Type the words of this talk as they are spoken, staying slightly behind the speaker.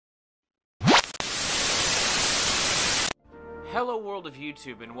Hello world of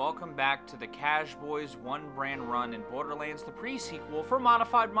YouTube, and welcome back to the Cash Boys One Brand Run in Borderlands, the pre-sequel for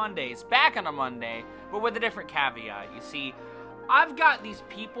Modified Mondays, back on a Monday, but with a different caveat. You see, I've got these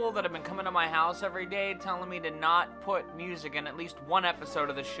people that have been coming to my house every day telling me to not put music in at least one episode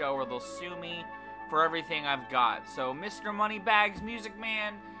of the show or they'll sue me for everything I've got. So, Mr. Moneybags Music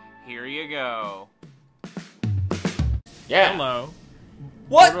Man, here you go. Yeah. Hello.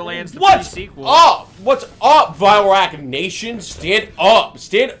 What? Borderlands, the What's pre-sequel. up? What's up, Viral Nation? Stand up.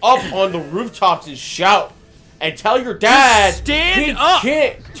 Stand up on the rooftops and shout. And tell your dad stand he up.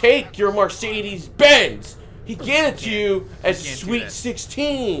 can't take your Mercedes-Benz. He gave it to you as Sweet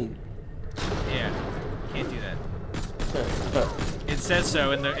 16. Yeah, can't do that. It says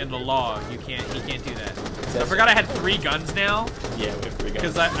so in the law. He can't do that. I forgot I had 3 guns now. Yeah, we have 3 guns.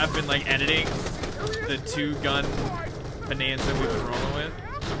 Because I've been like editing the 2-gun bonanza we've been rolling with.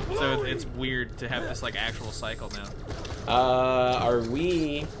 So it's weird to have this like actual cycle now. Are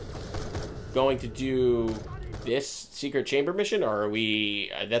we going to do this secret chamber mission, or are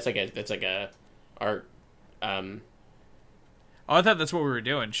we? That's like our. Oh, I thought that's what we were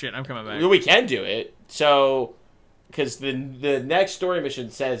doing. Shit, I'm coming back. We can do it. So, because the next story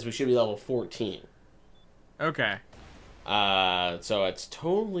mission says we should be level 14. Okay. So it's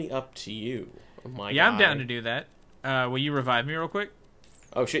totally up to you. Oh my yeah, God. I'm down to do that. Will you revive me real quick?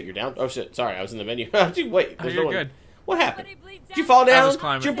 Oh shit, you're down. Oh shit, sorry, I was in the menu. Wait, Oh, you're good. What happened? Did you fall down? I was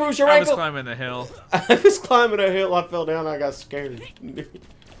climbing. Did you bruise your ankle? I was climbing the hill. I was climbing a hill. I fell down. I got scared.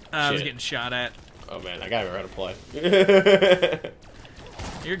 I was getting shot at. Oh man, I gotta remember how to play.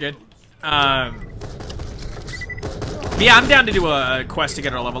 You're good. Yeah, I'm down to do a quest to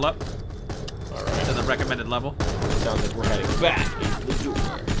get our level up. All right. To the recommended level. Sounds like we're heading back into the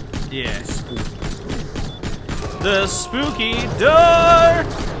door. Yes. The spooky door.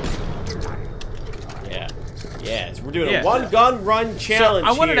 Yeah. Yeah. So we're doing a 1-gun run challenge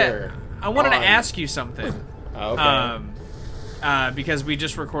here. I wanted to ask you something. Okay. Because we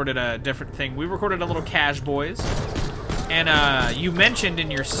just recorded a different thing. We recorded a little Cash Boys, and you mentioned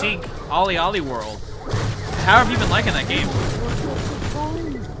in your sync Ollie Ollie World. How have you been liking that game?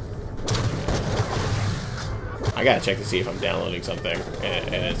 I gotta check to see if I'm downloading something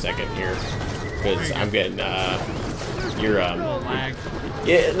in a second here, because I'm getting your lag.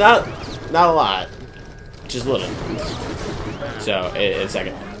 Yeah, not a lot, just a little. So in a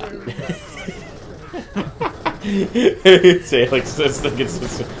second. Say like this.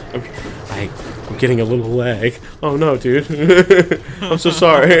 I'm getting a little lag. Oh no, dude. I'm so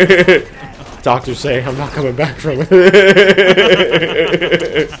sorry. Doctors say I'm not coming back from it.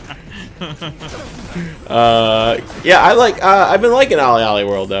 Yeah, I've been liking Ollie Ollie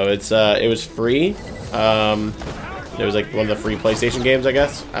World though. It was free. It was like one of the free PlayStation games, I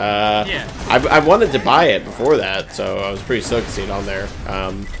guess. Yeah. I wanted to buy it before that, so I was pretty stoked to see it on there.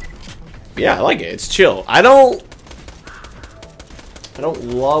 Yeah, I like it. It's chill. I don't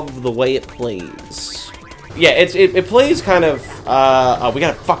love the way it plays. Yeah, it plays kind of. Oh, we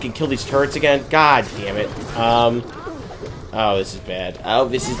gotta fucking kill these turrets again. God damn it. Oh, this is bad. Oh,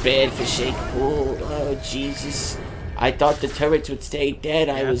 this is bad for Shakepool. Oh, Jesus. I thought the turrets would stay dead.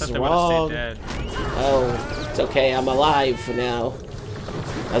 Yeah, I was wrong. Stayed dead. Oh, it's okay. I'm alive for now.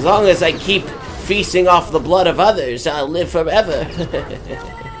 As long as I keep feasting off the blood of others, I'll live forever.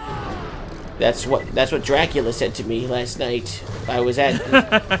 That's what Dracula said to me last night. I was at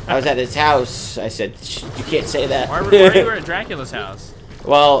his house. I said, you can't say that. Why were you at Dracula's house?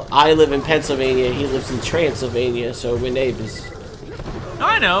 Well, I live in Pennsylvania. He lives in Transylvania, so we're neighbors. No,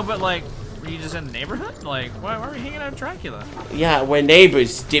 I know, but like, were you just in the neighborhood? Like, why were you hanging out with Dracula? Yeah, we're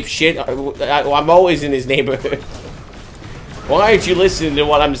neighbors, dipshit. I'm always in his neighborhood. Why aren't you listening to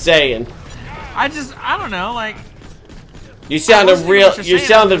what I'm saying? I don't know, like. You sounded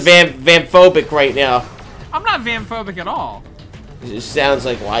vamphobic right now. I'm not vamphobic at all. It just sounds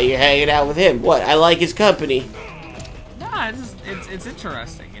like, why you hanging out with him? What? I like his company. Nah, it's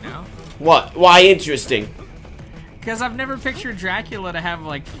interesting, you know? What? Why interesting? Because I've never pictured Dracula to have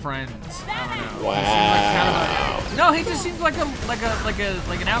like friends. I don't know. Wow. No, he just seems like an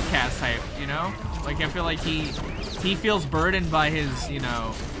outcast type, you know? Like I feel like he feels burdened by his, you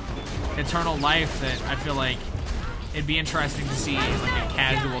know, eternal life that I feel like it'd be interesting to see like a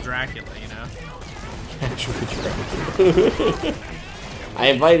casual Dracula, you know? Casual Dracula. I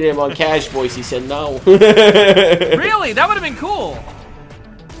invited him on Cash Boys. He said no. Really? That would have been cool.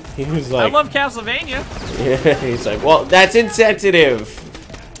 He was like, I love Castlevania. Yeah, he's like, well, that's insensitive.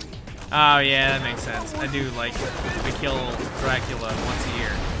 Oh yeah, that makes sense. I do like to kill Dracula once a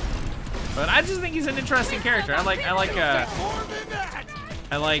year, but I just think he's an interesting character. I like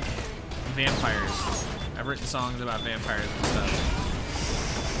vampires. I've written songs about vampires and stuff.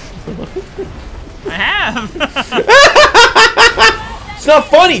 I have. It's not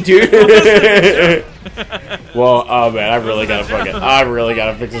funny, dude. Well, oh man, I really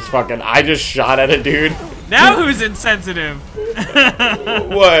gotta fix this fucking. I just shot at a dude. Now who's insensitive?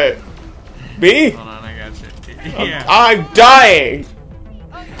 What? Me? Hold on, I got you. Yeah. I'm dying.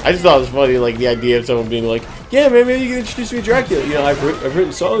 I just thought it was funny, like the idea of someone being like, "Yeah, man, maybe you can introduce me to Dracula." You know, I've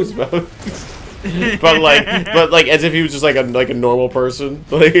written songs about it. but like as if he was just like a normal person.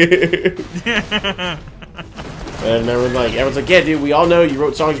 Like, and everyone's like, "Yeah, dude, we all know you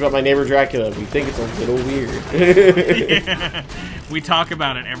wrote songs about my neighbor Dracula. We think it's a little weird." Yeah. We talk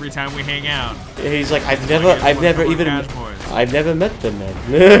about it every time we hang out. And he's like, I've never met the man.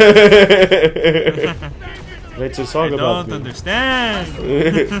 It's a song about me. I don't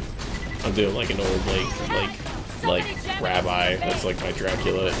understand. I'm doing like an old like rabbi. That's like my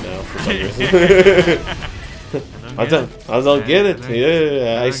Dracula now for some reason. I don't get it.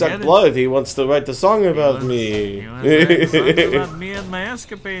 Yeah, I suck blood. He wants to write the song about me. He wants to write songs about me and my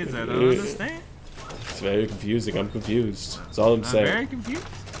escapades. I don't understand. It's very confusing. I'm confused. That's all I'm saying. Very confused.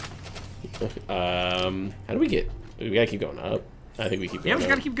 How do we get? We gotta keep going up. I think we keep going Yeah, up. we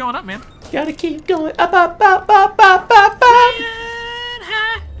gotta keep going up, man. Gotta keep going up.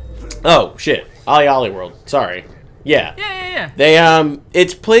 Oh shit! Ollie Ollie World. Sorry. Yeah. Yeah. They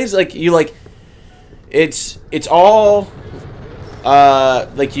it plays like you like. It's all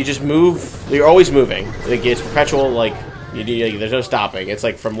like you just move. You're always moving. Like it's perpetual. Like there's no stopping. It's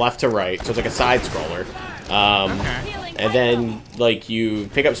like from left to right. So it's like a side scroller. Okay. And then like you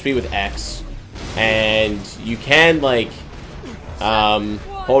pick up speed with X, and you can like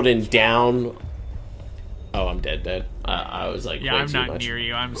hold in down. Oh, I'm dead. I was like, yeah, way I'm too not much. near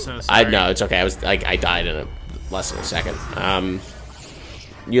you. I'm so sorry. I know it's okay. I was like, I died in less than a second.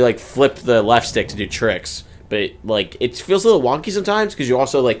 You like flip the left stick to do tricks, but like it feels a little wonky sometimes because you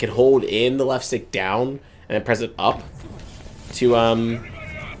also like can hold in the left stick down and then press it up to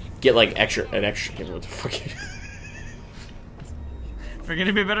get like extra. What the fuck? We're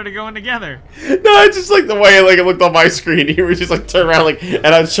gonna be better to go in together. No, it's just like the way it looked on my screen. You were just like turn around and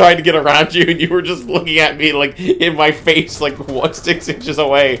I was trying to get around you, and you were just looking at me like in my face, like 6 inches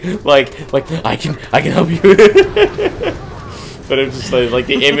away, like I can help you. But it's just like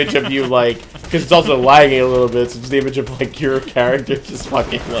the image of you like, because it's also lagging a little bit. So it's the image of like your character just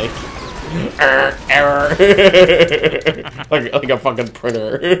fucking like error, like a fucking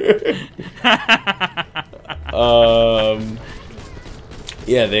printer.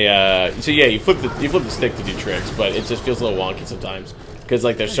 Yeah, so yeah, you flip the stick to do tricks, but it just feels a little wonky sometimes because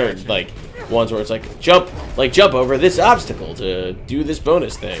like there's certain like ones where it's like jump over this obstacle to do this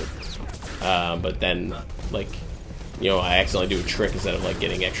bonus thing, but then like I accidentally do a trick instead of like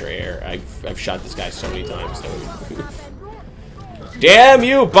getting extra air. I've shot this guy so many times. So. Damn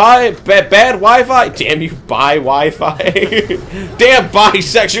you, bad Wi-Fi! Damn you, Wi-Fi! Damn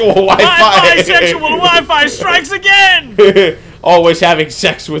bisexual Wi-Fi! Bisexual Wi-Fi strikes again! Always having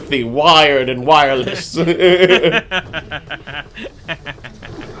sex with the wired and wireless.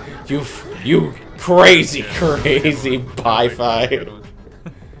 you crazy Wi-Fi.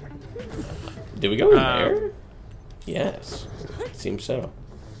 Did we go in there? Yes, seems so.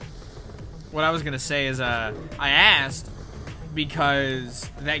 What I was gonna say is, I asked because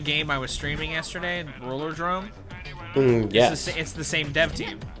that game I was streaming yesterday, Roller Drome. Yes, it's the same dev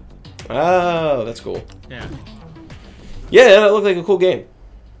team. Oh, that's cool. Yeah. Yeah, that looked like a cool game.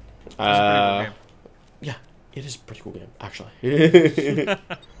 Yeah, it is a pretty cool game, actually.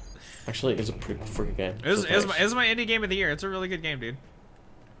 Actually, it's a pretty freaking game. It was my indie game of the year. It's a really good game, dude.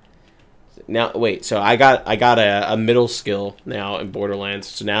 Now, wait, so I got a middle skill now in Borderlands.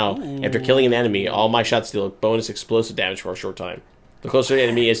 So now, after killing an enemy, all my shots deal bonus explosive damage for a short time. The closer the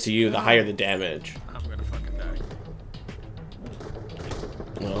enemy is to you, the higher the damage. I'm gonna fucking die.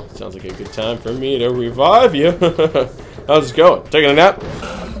 Well, sounds like a good time for me to revive you. How's it going? Taking a nap?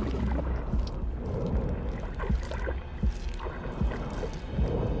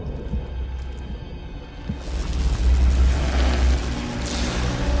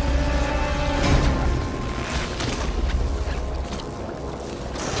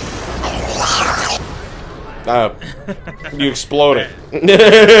 You exploded.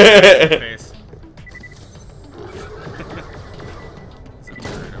 Face.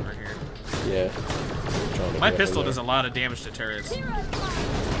 Yeah. My pistol does a lot of damage to turrets.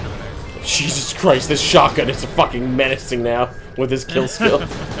 Jesus Christ, this shotgun is fucking menacing now with his kill skill.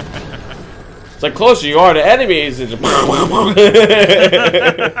 It's like closer you are to enemies.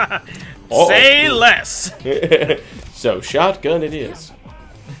 Say less. So shotgun it is.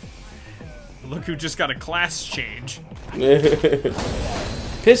 Look who just got a class change.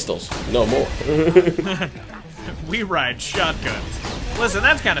 Pistols, no more. We ride shotguns. Listen,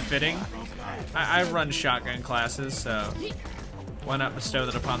 that's kind of fitting. I run shotgun classes, so why not bestow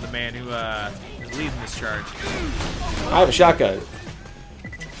that upon the man who is leading this charge? I have a shotgun.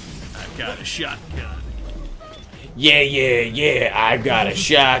 I've got a shotgun. Yeah, yeah, yeah, I got a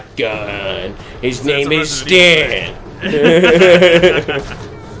shotgun. His name is Stan.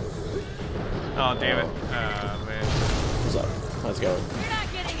 Oh, damn it. Oh, man. What's up? How's it going?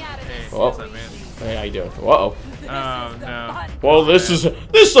 Hey, Oh. what's up, man? Hey, how you doing? Uh-oh. Oh, no. Well, this is a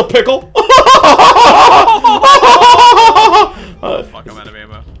pickle. Fuck, I'm out of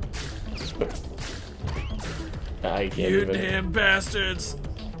ammo. I can't You even. damn bastards.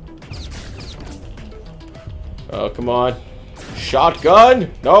 Oh, come on.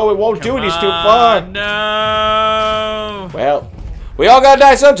 Shotgun? No, it won't do it. He's too far. No. Well, we all gotta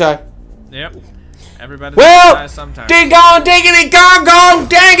die sometime. Yep. Everybody's Well, gonna die sometime. ding dong, diggity gong gong,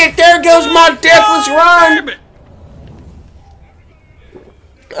 dang it, there goes my deathless run. Damn it.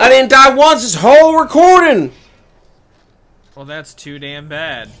 I didn't die once this whole recording. Well, that's too damn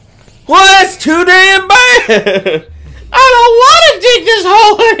bad. Well, that's too damn bad. I don't want to dig this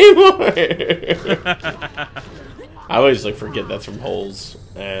hole anymore. I always like forget that's from Holes,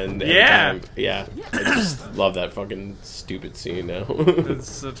 and every time, yeah, I just love that fucking stupid scene now.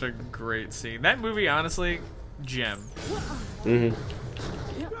 It's such a great scene. That movie, honestly, gem. Yeah,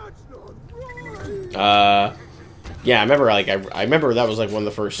 I remember like I remember that was like one of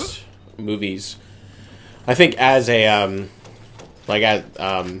the first movies. I think as a that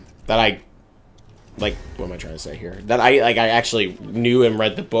I like, what am I trying to say here? That I actually knew and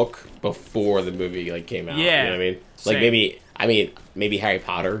read the book before the movie like came out. Yeah, you know what I mean? same. Like maybe Harry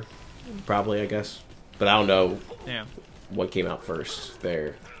Potter, probably, I guess. But I don't know what came out first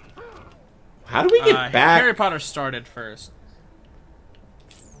there. How do we get back? Harry Potter started first.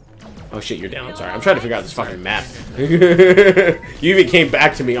 Oh shit, you're down. Sorry, I'm trying to figure out this fucking map. You even came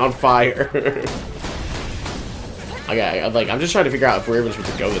back to me on fire. Okay, I'm just trying to figure out if we're even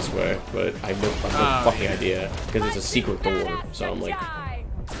supposed to go this way, but I have no fucking idea because it's a secret door. So I'm like,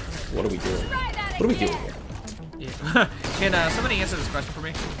 what are we doing? What are we doing here? Yeah. Can somebody answer this question for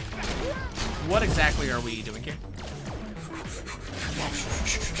me? What exactly are we doing here?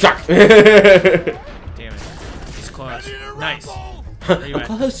 Shock! Damn it. He's close. Nice. Where you I'm at?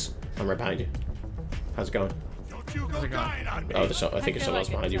 close. I'm right behind you. How's it going? How's it going? Oh, I think there's someone else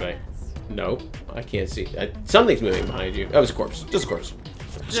behind you, mate. No, I can't see. Something's moving behind you. Oh, it's a corpse. Just a corpse.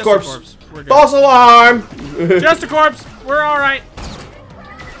 Just a corpse. We're good. False alarm! Just a corpse. We're all right.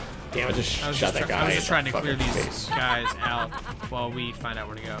 Damn, I just shot that guy. I was just trying to clear these face. guys out while we find out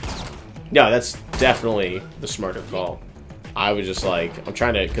where to go. No, that's definitely the smarter call. I was just like, I'm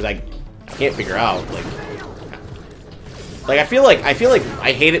trying to, because I can't figure out, like I feel like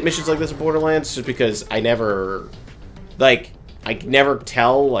I hated missions like this in Borderlands just because I never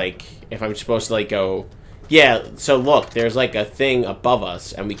tell, like, if I'm supposed to, like, go, yeah, so look, there's, like, a thing above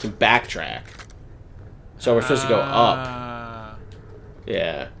us, and we can backtrack. So we're supposed to go up.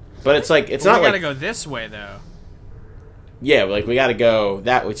 Yeah. But it's, like, it's not, like... we gotta go this way, though. Yeah, like, we gotta go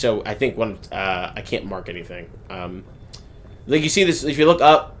that way. So I think one, I can't mark anything. Like, you see this, if you look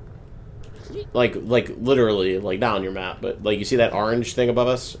up, like, literally, like, not on your map, but, like, you see that orange thing above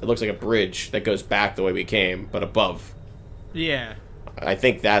us? It looks like a bridge that goes back the way we came, but above. Yeah. I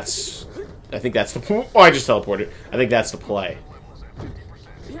think that's the... Oh, I just teleported. I think that's the play.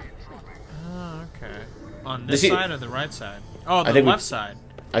 Oh, okay. On this side or the right side? Oh, the left side.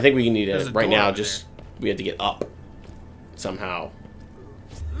 I think we need to, right now, just... we have to get up. Somehow.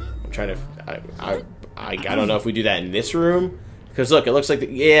 I'm trying to... I don't know if we do that in this room. Because, look, it looks like...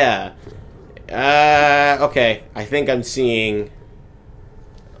 yeah. Okay. I think I'm seeing...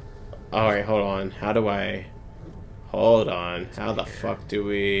 Alright, hold on. How do I... Hold on. How the fuck do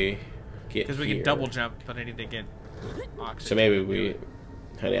we get Because we can double jump, but I need to get oxygen. So maybe we...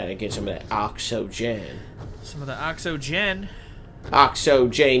 Honey, I get some of that oxygen. Some of the oxygen. Oxo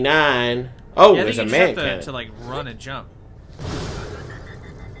J9. Oh, yeah, there's a man man cannon. To, like, run and jump.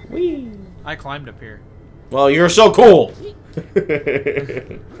 Whee. I climbed up here. Well, you're so cool. I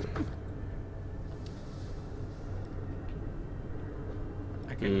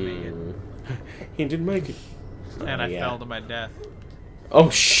couldn't make it. He didn't make it. And I fell to my death. Oh,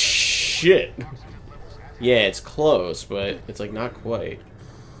 shit. Yeah, it's close, but it's, like, not quite.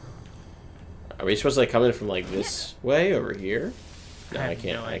 Are we supposed to, like, come in from, like, this way over here? No, I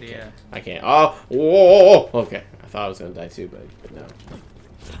can't. No idea. I can't. Oh, whoa. Okay. I thought I was going to die, too, but no.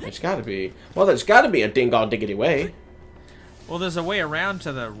 There's got to be. Well, there's got to be a ding-dong diggity way. Well, there's a way around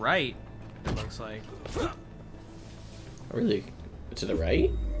to the right. It looks like. Really? To the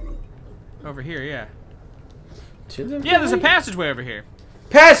right? Over here, yeah. To the Yeah, there's a right? passageway over here.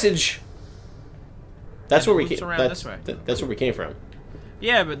 Passage! That's And where it we loops came. around That's, this way. that's where we came from.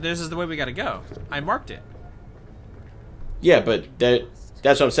 Yeah, but this is the way we gotta go. I marked it. Yeah, but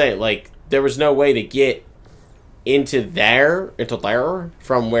that's what I'm saying. Like, there was no way to get into there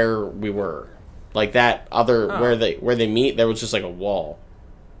from where we were. Like that other where they meet, there was just like a wall.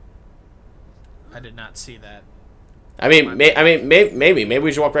 I did not see that. I mean, maybe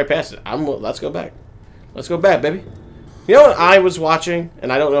we should walk right past it. Let's go back. Let's go back, baby. You know what I was watching,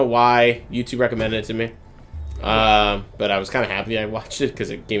 and I don't know why YouTube recommended it to me, but I was kind of happy I watched it because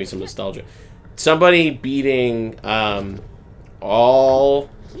it gave me some nostalgia. Somebody beating all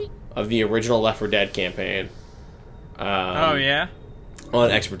of the original Left 4 Dead campaign. Oh yeah. On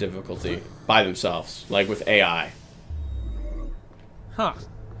expert difficulty by themselves, like with AI. Huh.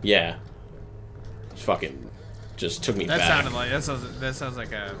 Yeah. Fucking just took me That back. sounded like that sounds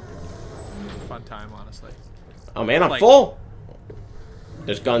like a fun time, honestly. Oh man, I'm like- full.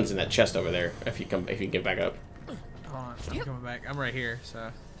 There's guns in that chest over there. If you get back up. Hold on, I'm coming back. I'm right here,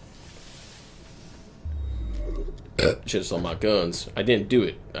 so. Should have sold my guns. I didn't do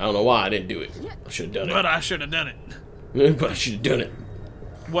it. I don't know why I didn't do it. I should have done But I should have done it. it. But I should have done it.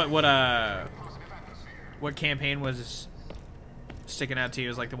 What campaign was sticking out to you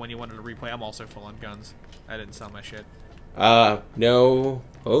as like the one you wanted to replay? I'm also full on guns. I didn't sell my shit. No.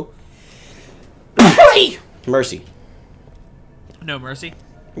 Oh. Mercy. No Mercy.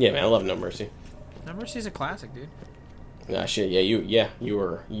 Yeah, man, I love No Mercy. No Mercy's a classic, dude. Nah, shit. Yeah, you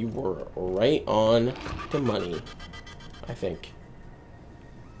were right on the money. I think.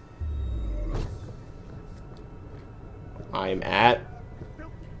 I'm at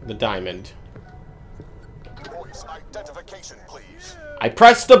the diamond. Voice identification, please. I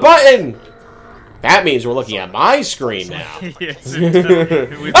pressed the button. That means we're looking at my screen now. Yes, we've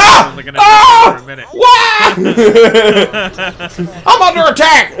been Ah! looking at Ah! this for a minute. What? I'm under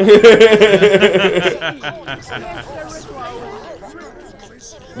attack.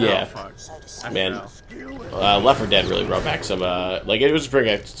 Yeah, Oh, fuck. I man. fell. Left 4 Dead really brought back some like it was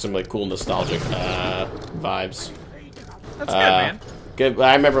bringing some like cool nostalgic vibes. That's good, man. Good.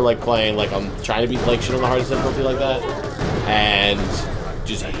 I remember like playing like I'm trying to beat like shit on the hardest difficulty like that, and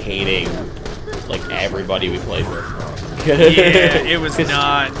just hating like everybody we played with. Yeah, it was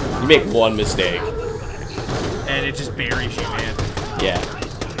not, You make one mistake. and it just buries you, man. Yeah.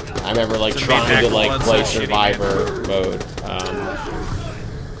 I remember like It's a trying Maybach to like blood play so shitty, survivor mode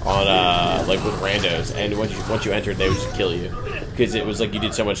on like with randos, and once you entered, they would just kill you because it was like you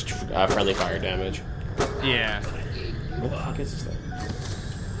did so much friendly fire damage. Yeah. Where the fuck is this thing?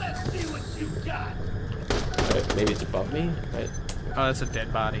 Maybe it's above me. Right. Oh, that's a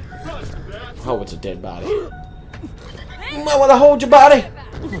dead body. Oh, it's a dead body. I want to hold your body.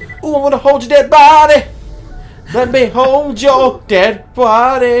 Ooh, I want to hold your dead body. Let me hold your dead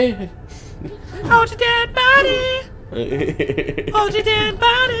body. Hold your dead body. Hold your dead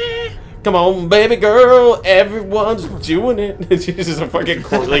body. Come on, baby girl. Everyone's doing it. She's just a fucking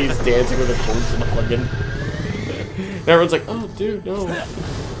corpse. Like he's dancing with a corpse in the fucking. And everyone's like, oh, dude, no.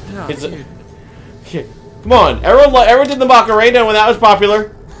 No, It's dude. Yeah. Come on, everyone did the Macarena when that was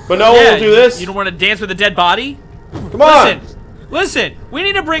popular, but no one will do this. You don't want to dance with a dead body? Come on. Listen. We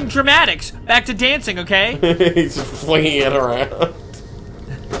need to bring dramatics back to dancing, okay? He's just flinging it around.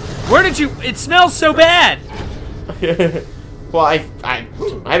 Where did you? It smells so bad. Well, I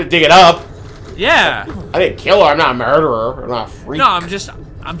had to dig it up. Yeah. I didn't kill her. I'm not a murderer. I'm not a freak. No, I'm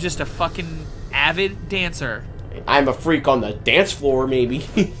just a fucking avid dancer. I'm a freak on the dance floor, maybe.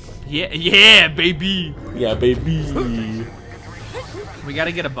 Yeah, baby. Yeah, baby. We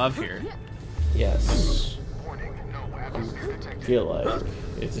gotta get above here. Yes. I feel like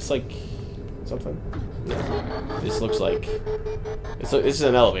it's just like something. No. This looks like this is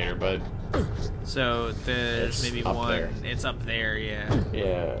an elevator, but So there's It's maybe up one. there. It's up there, yeah.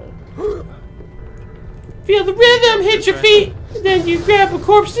 yeah. Feel the rhythm, hit your feet, then you grab a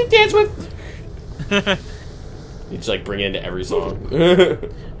corpse to dance with. You just like bring it into every song.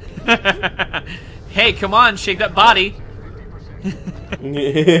 Hey, come on, shake that body.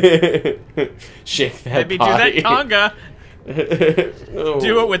 Shake that Maybe body. do that conga. Oh,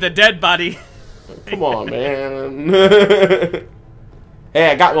 Do it with a dead body. come on, man. Hey,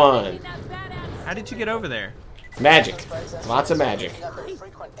 I got one. How did you get over there? Magic. Lots of magic.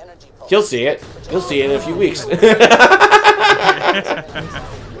 You'll see it. You'll see it in a few weeks.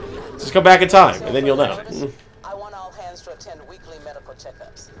 Just come back in time, and then you'll know. I want all hands to attend weekly medical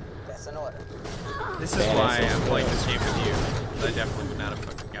checkups. That's an order. This is why I'm playing this game with you. I definitely would not have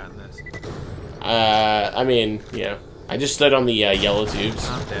fucking gotten this. I mean, yeah. I just stood on the yellow tubes.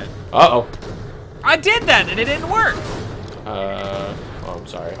 I'm dead. Uh-oh. I did that, and it didn't work. Oh, I'm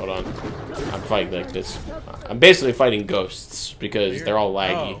sorry. Hold on. I'm fighting like this. I'm basically fighting ghosts because they're all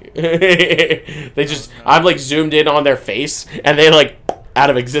laggy. They just, I'm like zoomed in on their face, and they like out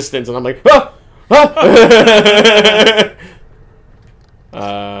of existence, and I'm like, ah!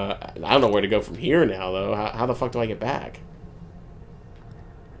 Ah! I don't know where to go from here now, though. How the fuck do I get back?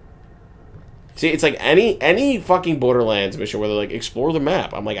 See, it's like any fucking Borderlands mission where they're like, explore the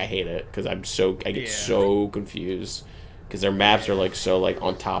map. I'm like, I hate it because I get so confused because their maps are like so like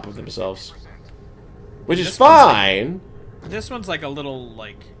on top of themselves, which is fine. This one's like a little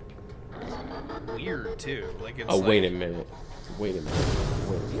like weird too. Like it's. Oh, wait a minute. Wait a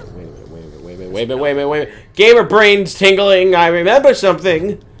minute. Gamer brain's tingling. I remember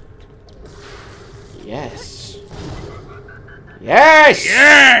something. Yes. Yes.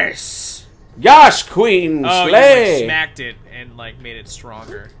 Yes. Yes, Queen. Oh, slay. you like smacked it and like made it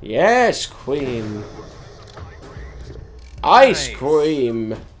stronger. Yes, Queen. Ice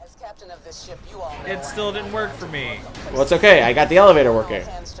cream. As captain of this ship, you all know It still didn't work for me. Well, it's okay. I got the elevator working.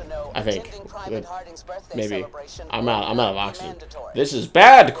 hands to know I think. attending Private Harding's birthday Maybe. celebration I'm out of will oxygen. be mandatory. This is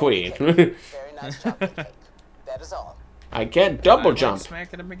bad, Queen. Very nice chocolate cake. That is all. I can't double jump.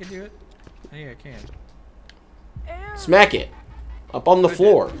 Smack it and make it do it. Oh, yeah, I can. Smack it. Up on the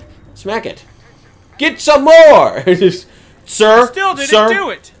floor. Smack it. Get some more! Sir, Still didn't sir, do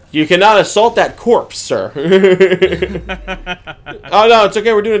it. you cannot assault that corpse, sir. Oh no, it's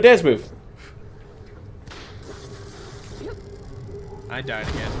okay, we're doing a dance move. I died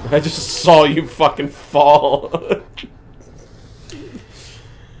again. I just saw you fucking fall.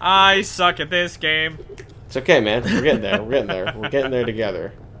 I suck at this game. It's okay, man. We're getting there. We're getting there. We're getting there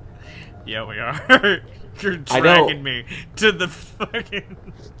together. Yeah, we are. You're dragging me to the fucking...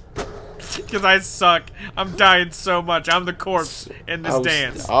 Because I suck. I'm dying so much. I'm the corpse in this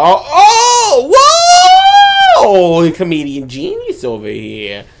dance. Whoa! Comedian genius over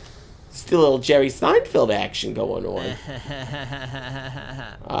here. Still a little Jerry Seinfeld action going on.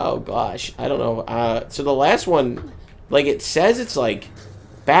 Oh, gosh. I don't know. So the last one, like, it says it's, like,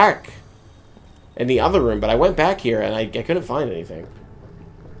 back in the other room, but I went back here, and I couldn't find anything.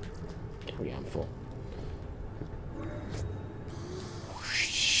 Oh, yeah, I'm full.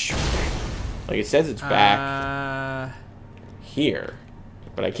 Like, it says it's back here.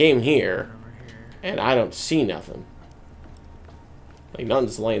 But I came here, and I don't see nothing. Like,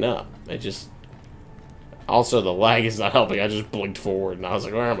 nothing's laying up. It just... Also, the lag is not helping. I just blinked forward, and I was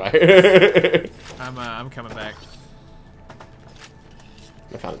like, where am I? I'm coming back.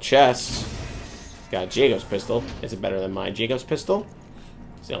 I found a chest. Got a Jacob's pistol. Is it better than my Jacob's pistol?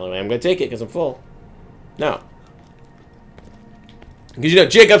 It's the only way I'm going to take it, because I'm full. No. Because, you know,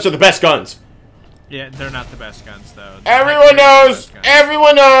 Jacobs are the best guns. Yeah, they're not the best guns, though. Everyone knows!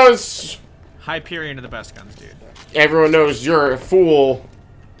 Everyone knows! Hyperion are the best guns, dude. Everyone knows you're a fool.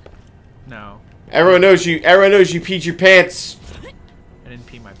 No. Everyone knows you peed your pants. I didn't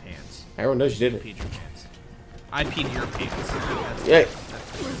pee my pants. Everyone knows you did it. Peed your pants. I peed your pants. Yeah,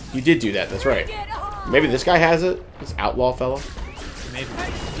 you did do that, that's right. Maybe this guy has it? This outlaw fella? Maybe.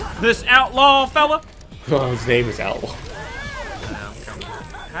 This outlaw fella? Oh, his name is Outlaw.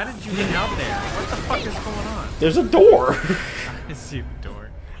 How did you get out there? What the fuck is going on? There's a door. I see the door.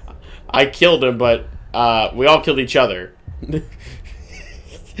 I killed him, but we all killed each other.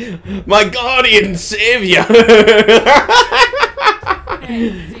 My guardian savior!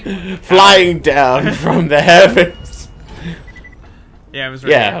 Flying down from the heavens. Yeah, it was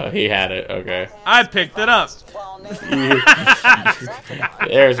right Yeah, there. he had it, okay. I picked it up.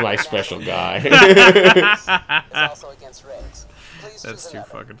 There's my special guy. That's too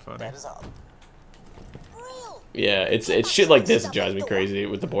fucking funny. Yeah, it's shit like this that drives me crazy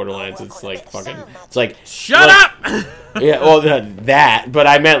with the Borderlands. It's like fucking, it's like Shut up! Yeah, well that, but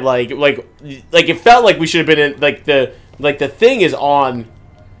I meant like it felt like we should have been in like the thing is on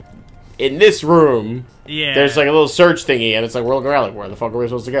in this room. Yeah. There's like a little search thingy, and it's like we're looking around like where the fuck are we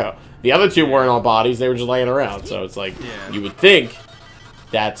supposed to go? The other two weren't on bodies; they were just laying around. So it's like you would think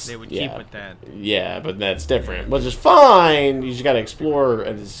that's they would keep with that. Yeah, but that's different. Which is fine. You just gotta explore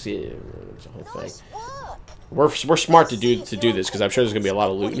and see it's a whole thing. We're smart to do this because I'm sure there's gonna be a lot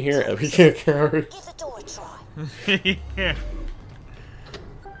of loot in here and we can't carry. Give the door a try. Yeah.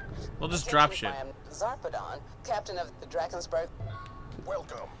 We'll just drop shit. I am Zarpedon, captain of the Drakensberg.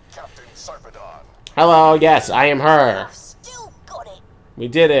 Welcome, Captain Sarpedon. Hello, yes, I am her. Still got it. We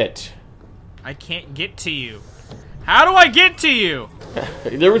did it. I can't get to you. How do I get to you?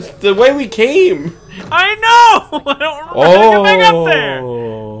 There was the way we came. I know. I don't remember how to get back up there.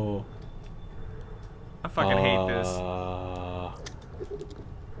 fucking hate this.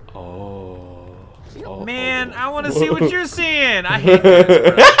 Man, I want to see what you're seeing. I hate this,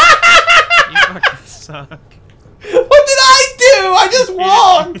 bro. You fucking suck. What did I do? I just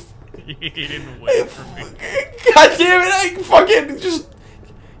walked. You didn't wait for me. God damn it! I fucking just.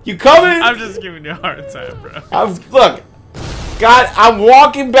 You coming? I'm just giving you a hard time, bro. Look. God, I'm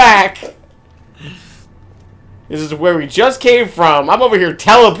walking back. This is where we just came from. I'm over here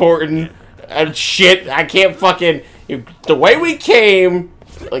teleporting and shit. I can't fucking. The way we came,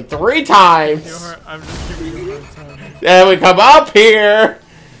 like 3 times. I'm just giving you a hard time. Then we come up here.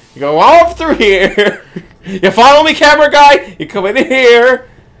 You go off through here. You follow me, camera guy. You come in here.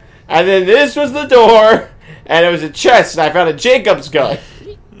 And then this was the door. And it was a chest. And I found a Jacob's gun.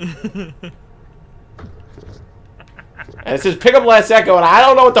 And it says pick up last echo. And I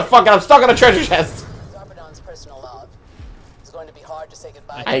don't know what the fuck. I'm stuck on a treasure chest. Zarpedon's personal log. It's going to be hard to say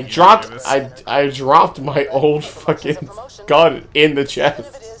goodbye. I dropped my old fucking gun in the chest.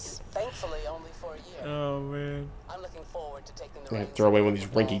 Even if it is, thankfully, only for a year. Oh, man. I'm looking forward to taking the I'm gonna reins throw away one of these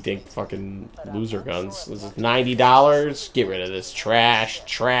rinky-dink fucking loser guns. This is $90. Get rid of this trash.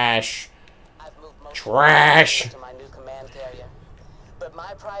 Trash. I've moved most Trash. to my new command carrier. But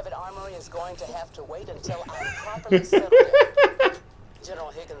my private armory is going to have to wait until I'm properly settled in. General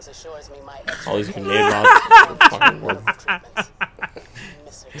Higgins assures me my All these grenade rods don't fucking work. treatments.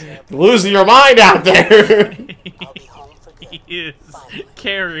 Miss her terribly. Losing your mind out there. I'll be home for good. He is Finally.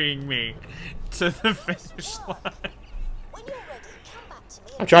 carrying me to the finish line. When you're ready, come back to me.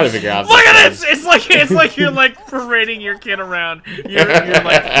 I'm trying to figure out. Look at this! It's like you're like parading your kid around your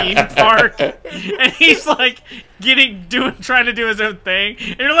like theme park, and he's like trying to do his own thing,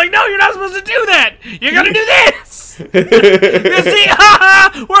 and you're like, no, you're not supposed to do that. You're gonna do this. You see,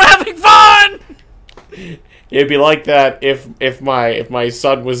 haha, we're having fun. It'd be like that if my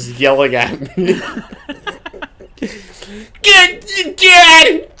son was yelling at me. Dad,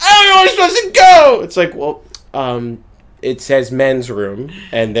 I don't know where I'm supposed to go. It's like, well, it says men's room,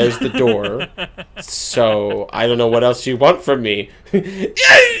 and there's the door. So I don't know what else you want from me.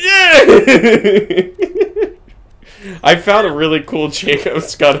 I found a really cool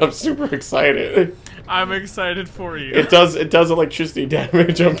Jacob's gun. I'm super excited. I'm excited for you. It does electricity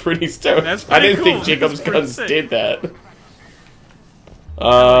damage. I'm pretty stoked. That's I pretty didn't think cool. Jacob's That's pretty guns sick. did that.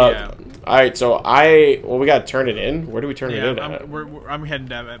 Yeah. All right, so we gotta turn it in. Where do we turn it in? At? I'm heading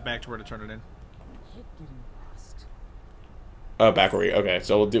back to where to turn it in. Oh, back where we. Okay,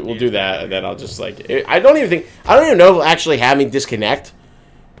 so we'll do that, and then I'll just like. I don't even know if it'll actually have me disconnect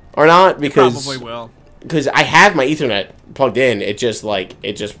or not because Probably will. Because I have my Ethernet plugged in. It just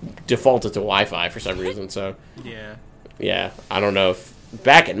defaulted to Wi-Fi for some reason. So yeah, I don't know if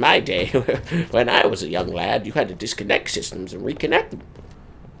back in my day when I was a young lad, you had to disconnect systems and reconnect them.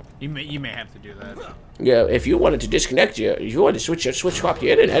 You may have to do that. Yeah, if you wanted to disconnect if you wanted to switch off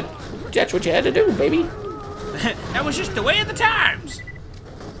your internet, that's what you had to do, baby. That was just the way of the times.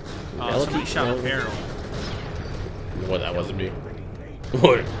 Oh, Melody, somebody shot a Melody. barrel. Well, that wasn't me.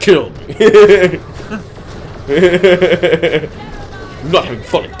 What killed me? I'm not having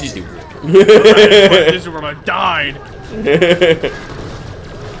fun at Disney World. This is where I died.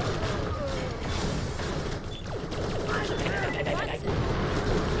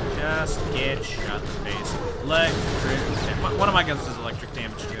 Just get shot in the face. One of my guns does electric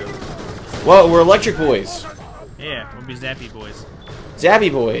damage too. Well, we're electric boys. Yeah, we'll be zappy boys.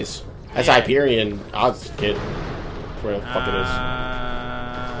 Zappy boys. That's Yeah. Hyperion. I'll just get where the fuck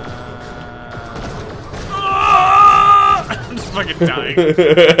I'm just fucking dying. it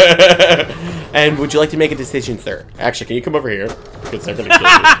is. And would you like to make a decision, sir? Actually, can you come over here? Because they're gonna kill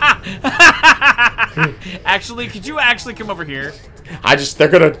you. Actually, could you actually come over here? They're just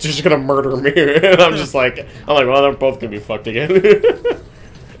gonna murder me. And I'm like, well, they're both gonna be fucked again.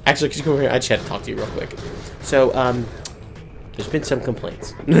 Actually, could you come over here? I just had to talk to you real quick. So, there's been some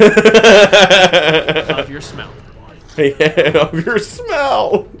complaints. Of your smell. Yeah, of your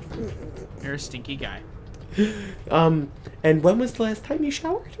smell. You're a stinky guy. And when was the last time you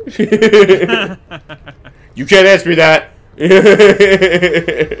showered? You can't ask me that.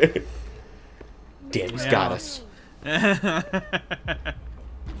 Damn, he's got us.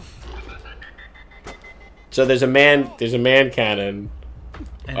 So there's a man cannon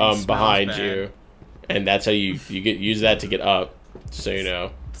behind you, and that's how you use that to get up. So you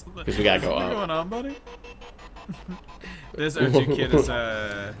know, because we gotta go What's up. going on, buddy? This O2 kid is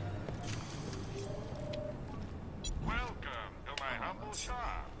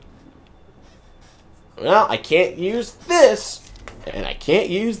Well, I can't use this, and I can't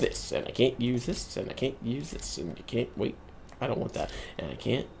use this, and I can't use this, and I can't use this, and you can't wait. I don't want that, and I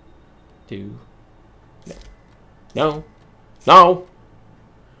can't do No. No.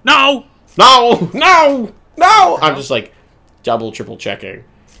 No! No! No! No! I'm just like double, triple checking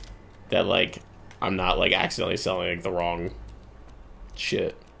that like I'm not like accidentally selling like the wrong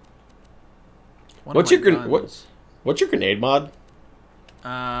shit. What's your grenade mod?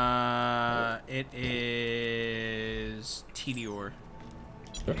 It is Tedior.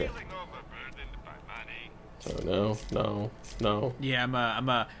 Okay. So no. Yeah, I'm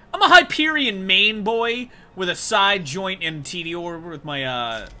a Hyperion main boy with a side joint in Tedior with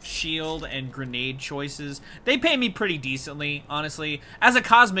my shield and grenade choices. They pay me pretty decently, honestly. As a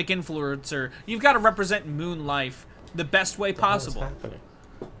cosmic influencer, you've got to represent Moon Life the best way possible.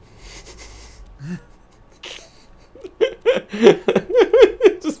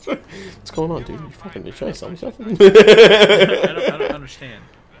 What's going on, dude? You fucking trying to sell me something? I don't understand.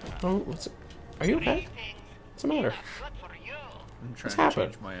 Oh, are you okay? What's the matter? I'm trying to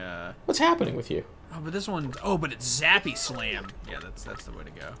change my What's happening with you? Oh, but this one. Oh, but it's Zappy Slam. Yeah, that's the way to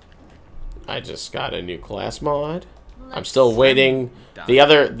go. I just got a new class mod. I'm still waiting.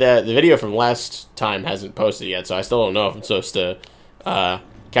 The video from last time hasn't posted yet, so I still don't know if I'm supposed to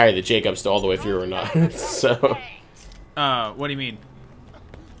carry the Jacobs all the way through or not. So. What do you mean?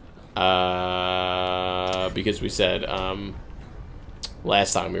 Because we said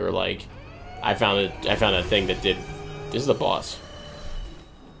last time we were like, I found a thing that did. This is the boss.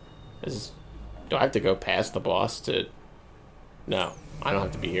 Do I have to go past the boss to? No, I don't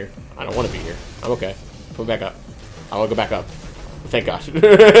have to be here. I don't want to be here. I'm okay. Put me back up. I want to go back up. Thank God. What the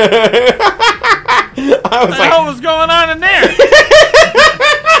hell was going on in there?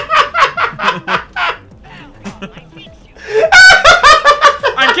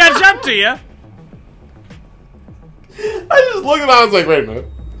 I catch up to you. I just looked at it. I was like, wait a minute.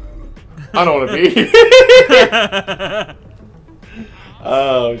 I don't want to be here.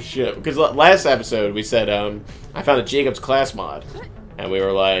 Oh shit! Because last episode we said I found a Jacobs class mod, and we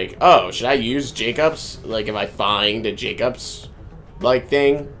were like, oh, should I use Jacobs? Like, if I find a Jacobs like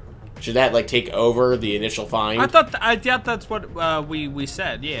thing, should that like take over the initial find? I thought that's what we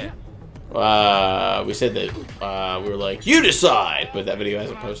said. Yeah. We said that we were like, you decide, but that video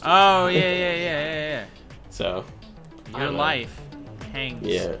hasn't posted. Oh yeah. So your life hangs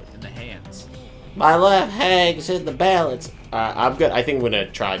in the hands. My life hangs in the balance. I'm good. I think I'm gonna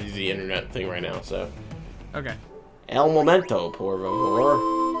try to do the internet thing right now. So. Okay. El momento, por favor.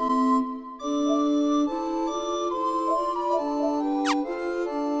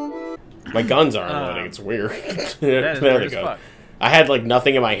 My guns aren't loading. It's weird. That is there weird we as go. fuck. I had like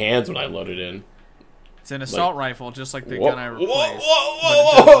nothing in my hands when I loaded in. It's an assault rifle, just like the Whoa, gun I replaced. whoa. But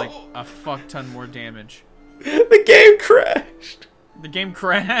it does like a fuck ton more damage. The game crashed. The game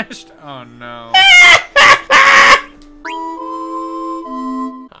crashed? Oh no.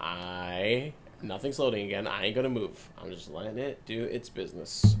 Nothing's loading again. I ain't gonna move. I'm just letting it do its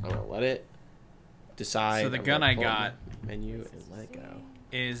business. I'm gonna let it decide. So the gun I got menu and let it go.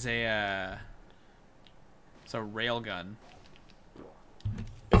 Is a it's a rail gun.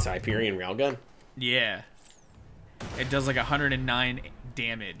 It's a Hyperion railgun? Yeah. It does like 109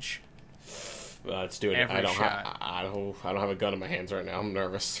 damage. It's doing it. Every I don't have a gun in my hands right now. I'm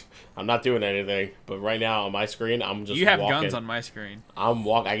nervous. I'm not doing anything. But right now on my screen, I'm just. You have walking. guns on my screen. I'm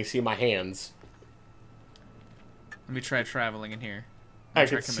walking. I can see my hands. Let me try traveling in here. I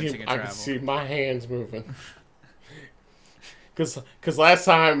can see my hands moving. Cause last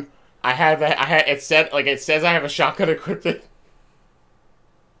time it says I have a shotgun equipped,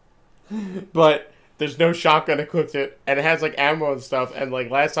 but there's no shotgun equipped, and it has like ammo and stuff. And like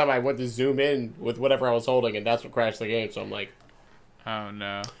last time I went to zoom in with whatever I was holding, and that's what crashed the game. So I'm like, oh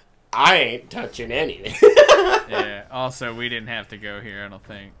no, I ain't touching anything. Yeah. Also, we didn't have to go here. I don't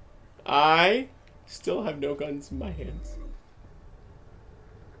think. I still have no guns in my hands.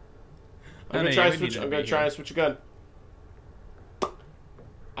 I'm gonna try to switch a gun.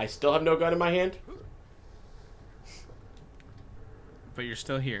 I still have no gun in my hand. But you're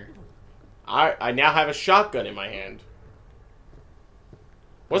still here. I now have a shotgun in my hand.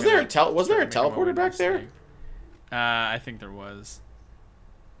 Was there a teleporter back there? I think there was.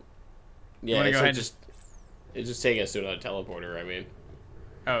 Yeah, it's just taking us to another teleporter. I mean.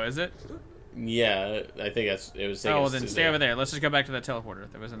 Oh, is it? Yeah, I think it was. Oh, well then stay over there. Let's just go back to that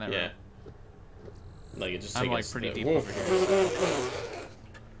teleporter. That was in that room. Like it just. I'm like pretty deep over here.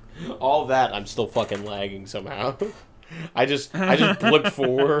 All that, I'm still fucking lagging somehow. I just blipped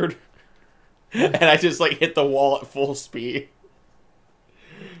forward, and I just like hit the wall at full speed.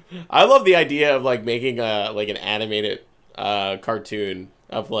 I love the idea of like making an animated cartoon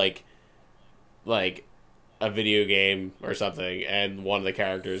of like a video game or something, and one of the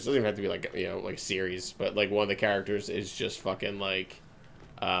characters doesn't even have to be like, you know, like a series, but like one of the characters is just fucking like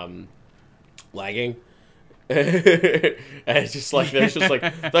lagging. And it's just like they're just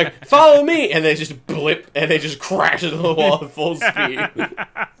like follow me, and they just blip and they just crash into the wall at full speed.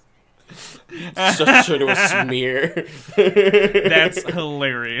 Just sort of a smear. That's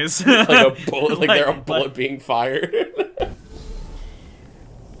hilarious. Like a bullet, like they're a bullet being fired.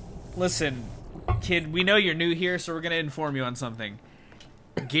 Listen, kid, we know you're new here, so we're gonna inform you on something.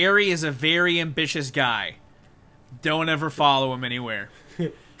 Gary is a very ambitious guy. Don't ever follow him anywhere.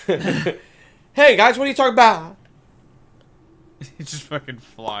 Hey guys, what are you talking about? He just fucking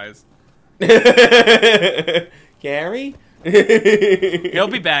flies. Gary? He'll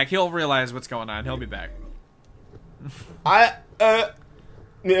be back. He'll realize what's going on. He'll be back.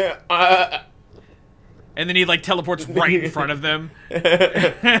 And then he like teleports right in front of them.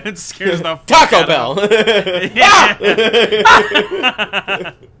 It scares the fuck Taco out Bell. of them. Yeah.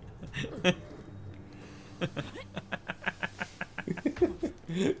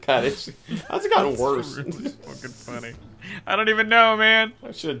 God, how's it gotten worse? Really fucking funny. I don't even know, man.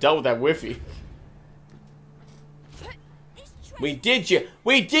 I should have dealt with that whiffy. We did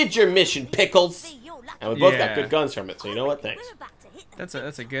your mission, Pickles. And we both got good guns from it, so you know what? Thanks.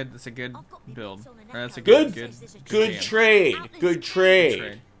 That's a good build. Or that's a Good jam. trade. Good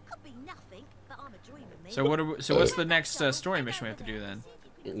trade. So what's the next story mission we have to do then?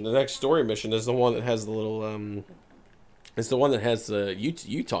 The next story mission is the one that has the little it's the one that has the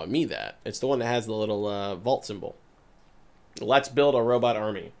you taught me that. It's the one that has the little vault symbol. Let's build a robot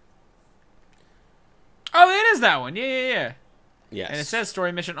army. Oh, it is that one. Yeah. Yes. And it says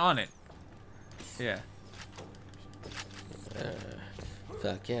story mission on it. Yeah.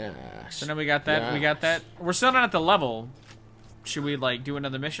 Fuck yeah. So now we got that. Yeah. We got that. We're still not at the level. Should we like do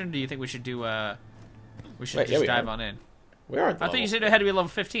another mission? Do you think we should do we should just dive on in? We are at the I level. thought you said it had to be level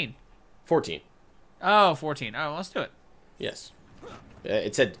 15. 14. Oh, 14. Oh, let's do it. Yes.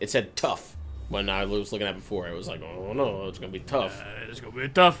 It said tough when I was looking at it before. It was like, oh no, it's gonna be tough. It's gonna be a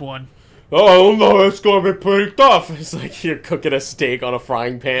tough one. Oh no, it's gonna be pretty tough. It's like you're cooking a steak on a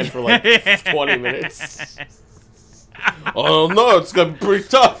frying pan for like 20 minutes. Oh no, it's gonna be pretty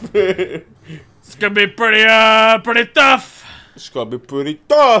tough. It's gonna be pretty tough. It's gonna be pretty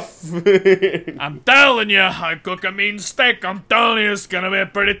tough. I'm telling you, I cook a mean steak. I'm telling you, it's gonna be a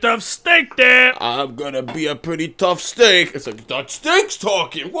pretty tough steak there. I'm gonna be a pretty tough steak. It's like, that steak's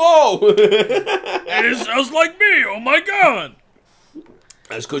talking. Whoa. It sounds like me. Oh my god.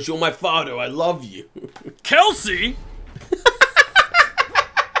 That's because you're my father. I love you. Kelsey?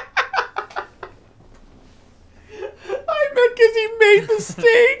 I meant because he made the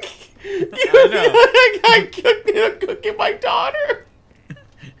steak. I know. I'm cooking my daughter.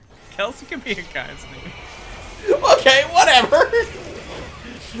 Kelsey can be a guy's name. Okay, whatever.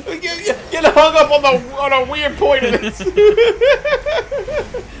 Get hung up on a weird point of this.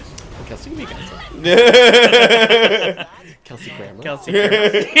 Kelsey can be a guy's name. Kelsey Grammer. Kelsey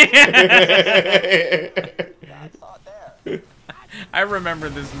Grammer. I remember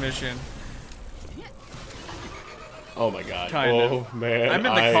this mission. Oh my god. Kind of. Man. I'm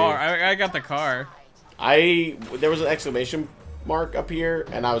in the car. I got the car. There was an exclamation mark up here,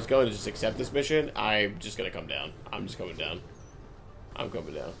 and I was going to just accept this mission. I'm just gonna come down. I'm just coming down. I'm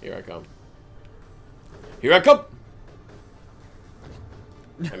coming down. Here I come. Here I come!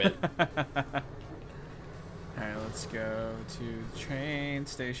 I'm in. Alright, let's go to the train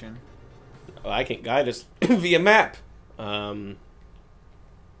station. Oh, I can guide us via map. You're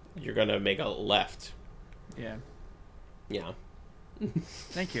gonna make a left. Yeah. Yeah.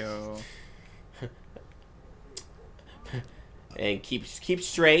 Thank you. And keep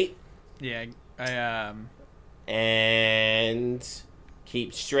straight. Yeah, And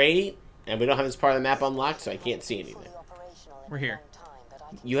keep straight. And we don't have this part of the map unlocked, so I can't see anything. We're here.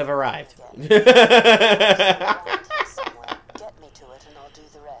 You have arrived.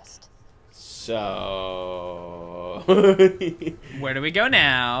 So... Where do we go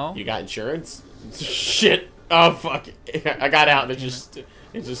now? You got insurance? Shit. Oh, fuck. I got out and it just,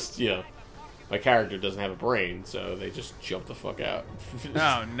 you know, my character doesn't have a brain, so they just jump the fuck out.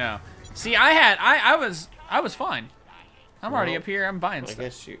 Oh, no. See, I was fine. I'm already up here. I'm buying stuff. I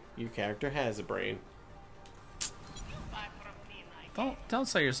guess your character has a brain. Don't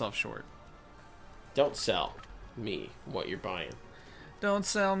sell yourself short. Don't sell me what you're buying. Don't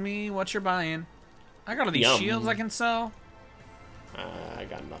sell me what you're buying. I got all these shields I can sell. I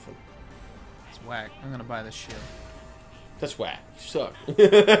got nothing. It's whack. I'm gonna buy this shield. That's whack. You suck.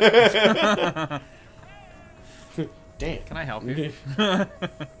 Damn. Can I help you?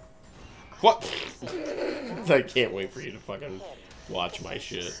 What? I can't wait for you to fucking watch my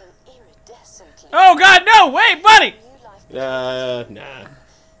shit. Oh God, no! Wait, buddy. Nah,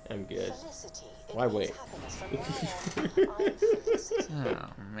 I'm good. Why wait? Oh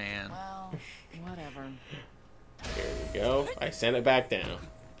man. Well, whatever. Here we go. I sent it back down.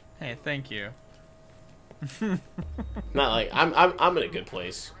 Hey, thank you. Not like I'm in a good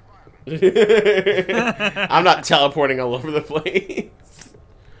place. I'm not teleporting all over the place.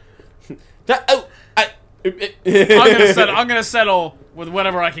 I'm gonna settle with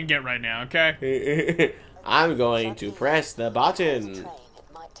whatever I can get right now. Okay. I'm going to press the button.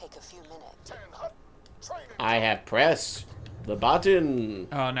 I have pressed the button.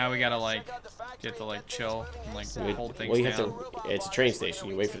 Oh, now we gotta like get to like chill and like hold things You down. have to. It's a train station.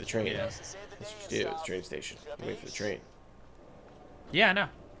 You wait for the train. Yeah. That's what you do. It's a train station. You wait for the train. Yeah, I know.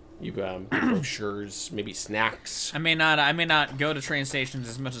 You get brochures, maybe snacks. I may not go to train stations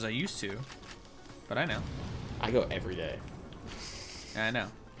as much as I used to, but I know. I go every day I know.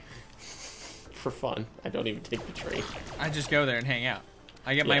 for fun. I don't even take the train. I just go there and hang out.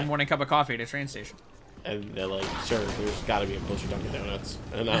 I get my Yeah. morning cup of coffee at a train station. And they're like, sir, there's got to be a closer Dunkin' Donuts.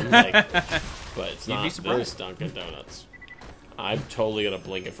 And I'm like, but it's You'd be not. surprised. There's Dunkin' Donuts. I'm totally going to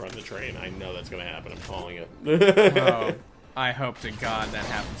blink in front of the train. I know that's going to happen. I'm calling it. Oh, I hope to God that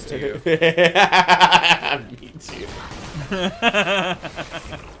happens to you. Me too.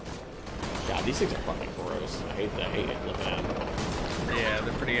 God, these things are fucking gross. I hate looking at them. Yeah,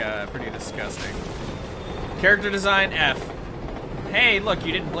 they're pretty disgusting. Character design F. Hey, look,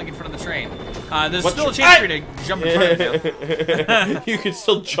 you didn't blink in front of the train. There's What's still a your- chance for you to jump in front of it now. You can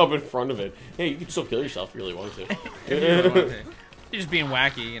still jump in front of it. Hey, you can still kill yourself if you really want to. If you really want to. You're just being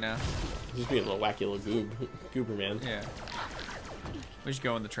wacky, you know. Just being a little wacky little goober man. Yeah. We should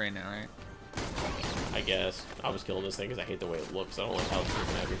go in the train now, right? I guess. I was killing this thing because I hate the way it looks. I don't like how it's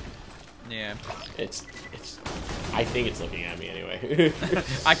looking at me. Yeah. It's. I think it's looking at me anyway.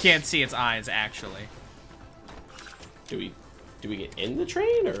 I can't see its eyes, actually. Do we get in the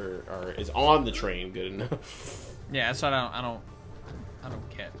train or is on the train good enough? Yeah, that's what I don't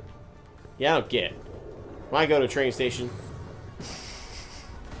get. Yeah, I don't get. When I go to a train station.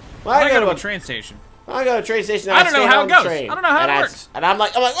 When I go to a train station. When I go to a train station, I don't know stand how on it the goes. train, I don't know how and it I- works. And I'm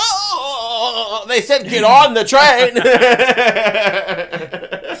like, oh, they said get on the train.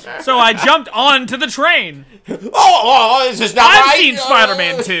 So I jumped onto the train. This is not I've right. seen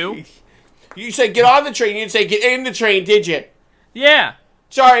Spider-Man 2. You said get on the train. You didn't say get in the train, did you? Yeah.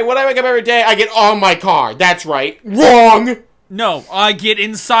 Sorry, when I wake up every day, I get on my car. That's right. Wrong. No, I get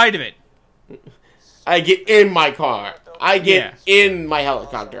inside of it. I get in my car. I get Yeah. in my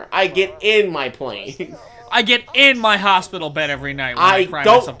helicopter. I get in my plane. I get in my hospital bed every night when I cry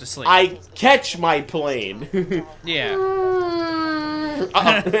myself to sleep. I catch my plane. Yeah.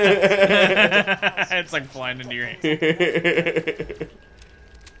 Uh-oh. It's like flying into your hand.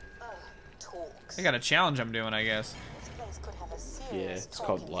 I got a challenge I'm doing, I guess. Yeah, it's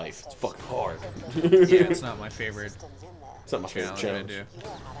called life. It's fucking hard. Yeah, it's not my favorite It's not my favorite challenge I challenge.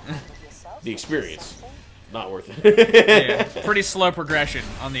 do. The experience, not worth it. Yeah, pretty slow progression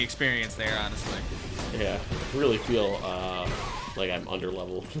on the experience there, honestly. Yeah, I really feel like I'm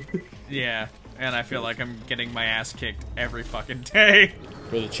under-leveled. Yeah, and I feel like I'm getting my ass kicked every fucking day.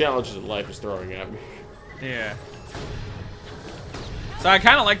 For the challenges that life is throwing at me. Yeah. So I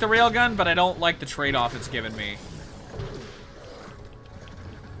kind of like the railgun, but I don't like the trade-off it's given me.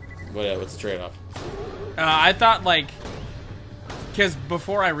 What's the trade-off? I thought, like... Because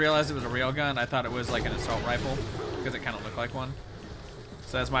before I realized it was a railgun, I thought it was like an assault rifle. Because it kind of looked like one.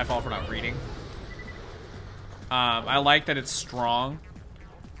 So that's my fault for not reading. I like that it's strong.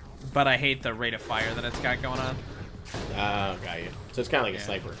 But I hate the rate of fire that it's got going on. Got you. So it's kind of like a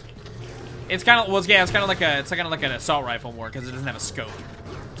sniper. It's kind of, well, yeah, it's kind of like an assault rifle more because it doesn't have a scope.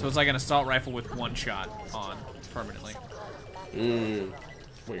 So it's like an assault rifle with one shot on permanently.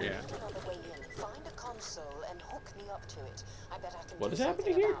 Weird. Yeah. What is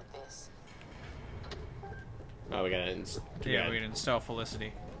happening here? Oh, we gotta Yeah, we didn't install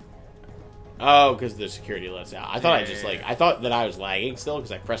Felicity. Oh, because the security lets out. I thought Yeah. I thought that I was lagging still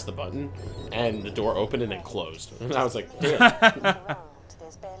because I pressed the button and the door opened and then closed. And I was like, damn.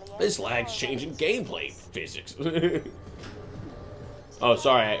 This lag's changing gameplay physics. Oh,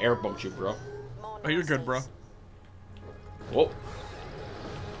 sorry, I air bumped you, bro. Oh, you're good, bro. Whoa.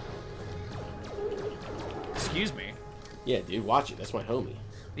 Excuse me. Yeah, dude, watch it. That's my homie.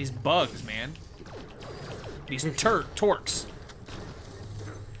 These bugs, man. These torques.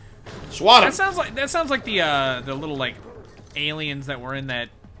 Swat him. That sounds like the little like aliens that were in that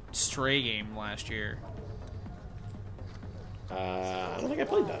Stray game last year. I don't think I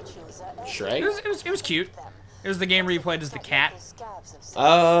played that. Shrek? It was cute. It was the game where you played as the cat.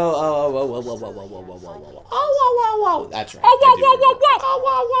 Oh, that's right.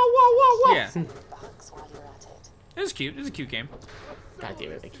 Yeah. It was cute. It was a cute game. God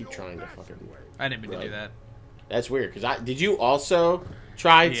damn it! I keep trying to fucking. I didn't mean to do that. That's weird. Did you also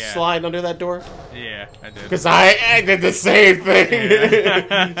try slide under that door? Yeah, I did. Because I did the same thing.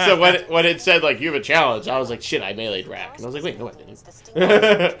 Yeah. So when it said like you have a challenge, I was like, shit, I meleeed Rack, and I was like, wait, no, I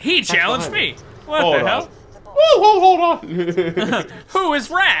didn't. He challenged me. What the hell? Hold on. Who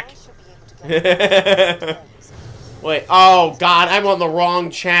is Rack? Wait, oh god, I'm on the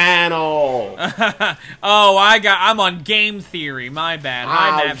wrong channel. Oh, I'm on Game Theory. My bad.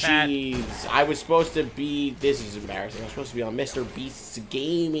 Oh, jeez. I was supposed to be, this is embarrassing. I was supposed to be on Mr. Beast's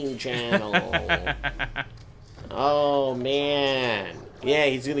gaming channel. Oh, man. Yeah,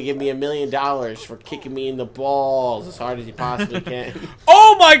 he's gonna give me $1 million for kicking me in the balls as hard as he possibly can.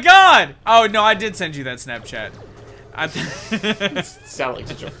 Oh my god! Oh, no, I did send you that Snapchat. It sounded like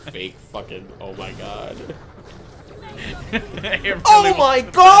such a fake fucking, oh my god. Really oh my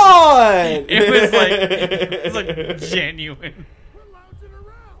god! It was like genuine.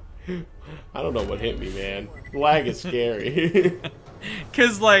 I don't know what hit me, man. Lag is scary.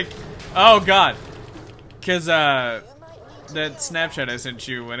 Cause like, oh god. Cause that Snapchat I sent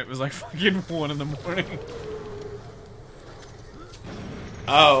you when it was like fucking 1 in the morning.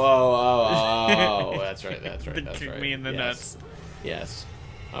 Oh, that's right. Kick me in the nuts. Yes.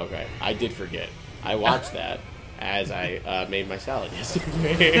 Okay, I did forget. I watched that as I made my salad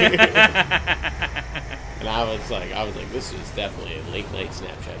yesterday. And I was like, this is definitely a late night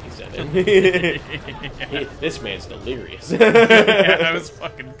Snapchat he sent in. This man's delirious. Yeah, I was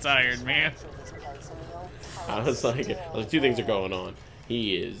fucking tired, man. I was like, two things are going on.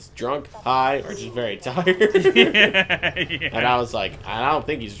 He is drunk, high, or just very tired. Yeah. And I was like, I don't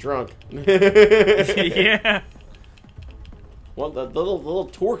think he's drunk. Yeah. Well, the little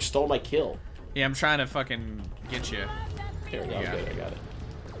torque stole my kill. Yeah, I'm trying to fucking get you. Here we go. Yeah. Good, I got it.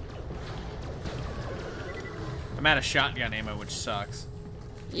 I'm out of shotgun ammo, which sucks.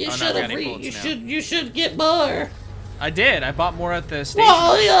 You should get more. I did. I bought more at the station.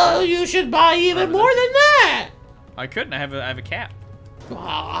 Well, you should buy even more than that. I couldn't. I have a cap.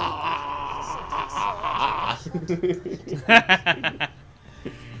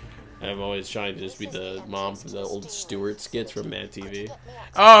 I'm always trying to just be the mom from the old Stewart skits from Mad TV.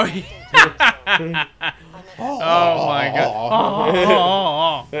 Oh, yeah. Oh my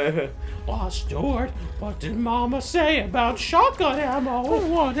god. Oh, Stewart, what did Mama say about shotgun ammo?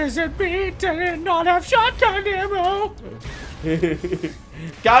 What does it mean to not have shotgun ammo?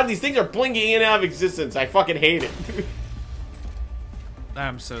 God, these things are blinking in and out of existence. I fucking hate it.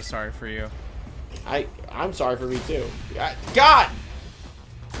 I'm so sorry for you. I'm sorry for me too. God!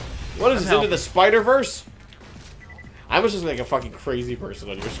 What is this, into the Spider-Verse? I was just like a fucking crazy person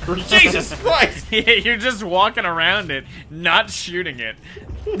on your screen. Jesus Christ! Yeah, you're just walking around it, not shooting it.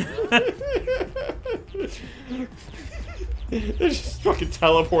 There's just fucking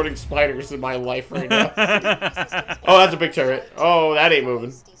teleporting spiders in my life right now. Oh, that's a big turret. Oh, that ain't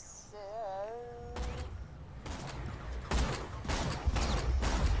moving.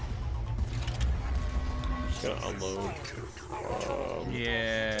 Just gonna unload.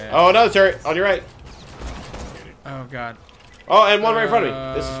 Yeah. Oh, another turret on your right. Oh god. Oh, and one right in front of me.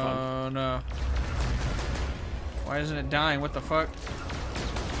 This is fun. Oh no. Why isn't it dying? What the fuck?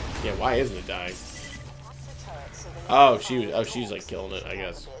 Yeah, why isn't it dying? Oh, she's like killing it, I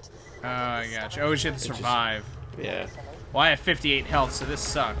guess. Oh, I gotcha. Oh, she had to survive. Yeah. Well, I have 58 health, so this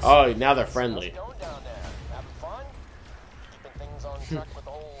sucks. Oh, now they're friendly.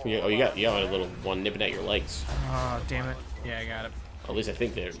 You got a little one nipping at your legs. Oh, damn it. Yeah, I got it. At least I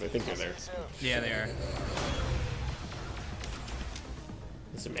think they're there. Yeah, they are.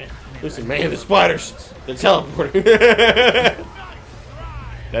 Listen, man, the spiders. They're teleporting.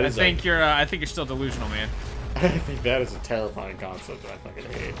 I think you're still delusional, man. I think that is a terrifying concept that I fucking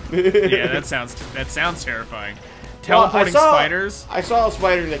hate. Yeah, that sounds terrifying. Teleporting spiders. I saw a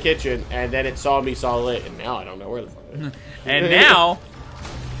spider in the kitchen, and then it saw me solid, and now I don't know where the fuck it is. And now,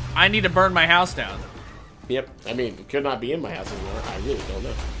 I need to burn my house down. Yep. I mean, it could not be in my house anymore. I really don't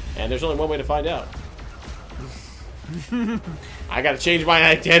know. And there's only one way to find out. I gotta change my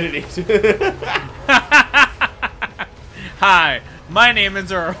identity. Hi, my name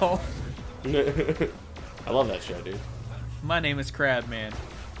is Earl. I love that show, dude. My name is Crab Man.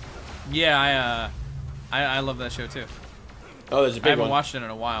 Yeah, I love that show too. Oh, there's a big one. I haven't watched it in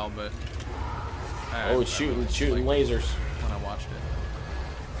a while, but oh, it's shooting lasers. When I watched it.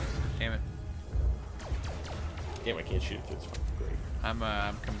 Damn it. Damn, I can't shoot it. It's fucking great. I'm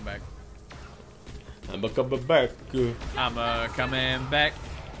coming back. I'm coming back. I'm coming back.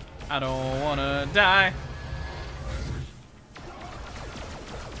 I don't wanna die.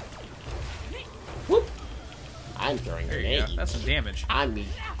 Whoop! I'm throwing There you grenades. go. That's some damage. I'm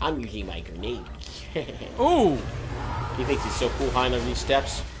using my grenade. Ooh! He thinks he's so cool hiding under these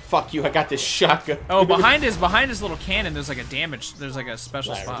steps. Fuck you! I got this shotgun. Oh, behind his little cannon, there's like a damage. There's like a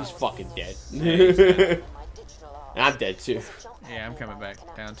special Larry, he's spot. fucking dead. I'm dead too. Yeah, I'm coming back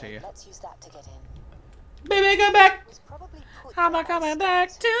down to you. Let's use that to get in. Baby, come back. I'm not coming back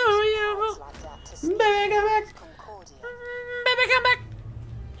to you. Baby, come back. Baby, come back.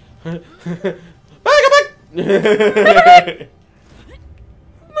 Baby, come back.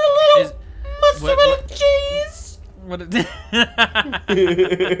 Mozzarella cheese. What?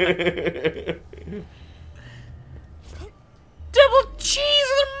 Double cheese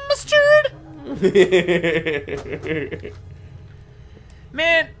and mustard.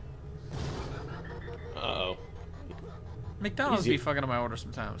 Man, Uh-oh. McDonald's Easy. be fucking up my order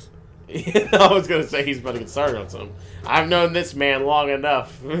sometimes. I was gonna say he's about to get started on something. I've known this man long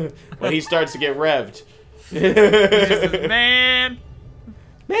enough. When he starts to get revved. Man.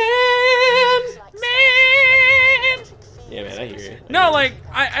 Man! Man. Yeah, man, I hear you. No, like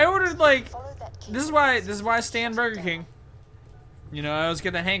I ordered like this is why I stay in Burger King. You know, I always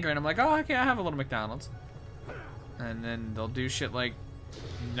get that hankering. I'm like, oh, okay, I have a little McDonald's, and then they'll do shit like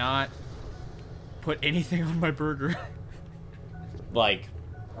not put anything on my burger. Like,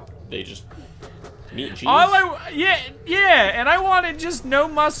 they just meat and cheese. Yeah, and I wanted just no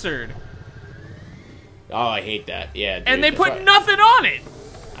mustard, Oh, I hate that. Yeah, dude, and they that's put why- nothing on it.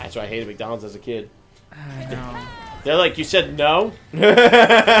 That's why I hated McDonald's as a kid. I know. They're like, you said no?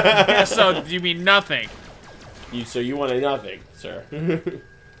 Yeah, so you mean nothing? So you wanted nothing, sir.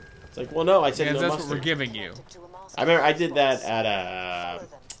 It's like, well, no, I said Because no that's mustard. what we're giving you. I remember I did that at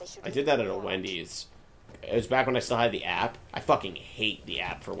a Wendy's. It was back when I still had the app. I fucking hate the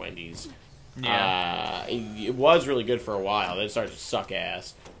app for Wendy's. Yeah. It was really good for a while. Then it started to suck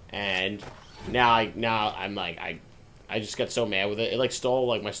ass, and now I'm like I just got so mad with it. It like stole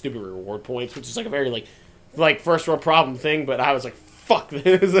like my stupid reward points, which is like a very like first world problem thing. But I was like, fuck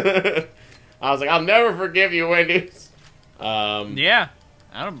this. I was like, I'll never forgive you, Wendy's. Yeah.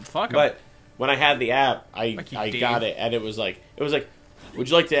 I don't fuck 'em. But when I had the app, I Fuck you, got Dave. it, and it was like, would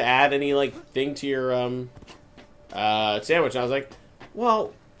you like to add any like thing to your sandwich? And I was like,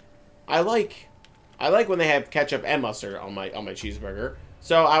 well, I like when they have ketchup and mustard on my cheeseburger.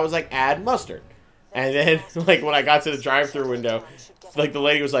 So I was like, add mustard. And then like when I got to the drive-through window, like the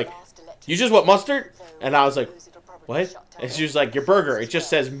lady was like, you just want mustard? And I was like, what? And she was like, your burger, it just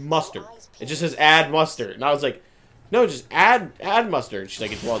says mustard. It just says add mustard. And I was like, no, just add mustard. She's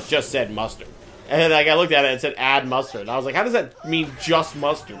like, well, it just said mustard. And then like I looked at it and it said add mustard. And I was like, how does that mean just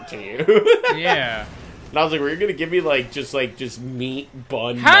mustard to you? Yeah. And I was like, were you gonna give me like just meat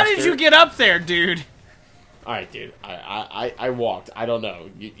bun? How mustard? did you get up there, dude? All right, dude. I walked. I don't know.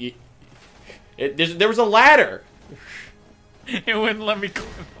 There was a ladder. It wouldn't let me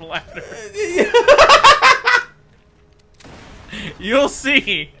climb the ladder. You'll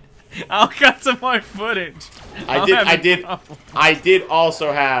see. I'll cut to my footage. I did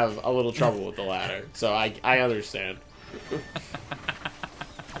also have a little trouble with the ladder, so I understand.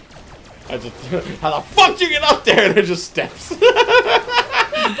 How the fuck did you get up there? And there's just steps.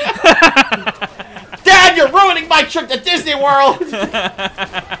 Dad, you're ruining my trip to Disney World.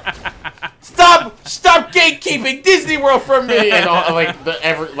 Stop gatekeeping Disney World from me. And all,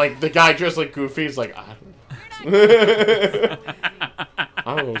 the guy dressed like Goofy is like, I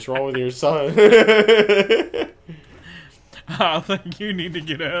don't know what's wrong with your son. I think you need to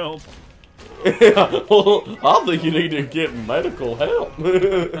get help. I think you need to get medical help.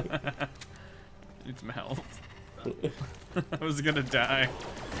 Need some help. I was gonna die.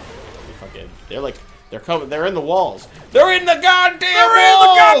 They're coming. They're in the walls. They're in the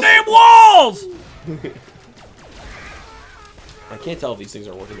goddamn walls. I can't tell if these things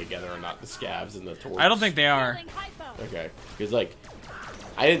are working together or not. The scabs and the torch. I don't think they are. Okay, because like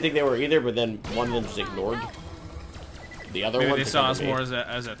I didn't think they were either, but then one of them just ignored the other Maybe one. they saw us more as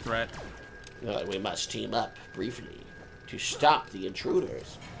a threat. They're like, we must team up briefly to stop the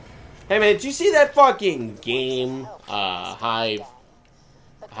intruders. Hey man, did you see that fucking game? Hi-Fi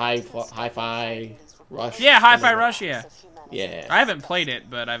Rush. Yeah, Hi-Fi Rush. Yeah. Yeah. I haven't played it,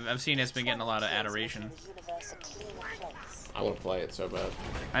 but I've seen it's been getting a lot of adoration. I want to play it so bad.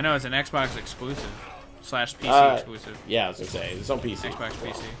 I know it's an Xbox exclusive / PC exclusive. Yeah, I was gonna say it's on PC. Xbox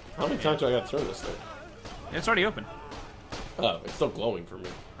PC. How many times do I got to throw this thing? It's already open. Oh, it's still glowing for me.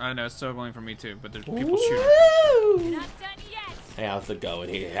 I know it's still going for me too, but there's people shooting. Woo! Hey, how's it going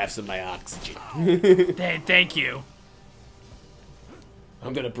here? Have some of my oxygen. Thank you.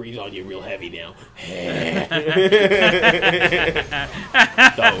 I'm gonna breathe on you real heavy now.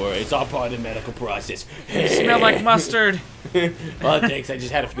 Don't worry, it's all part of the medical process. You smell like mustard. Well, thanks. I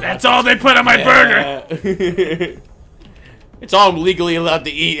just had a few. That's all they put on my burger. It's all I'm legally allowed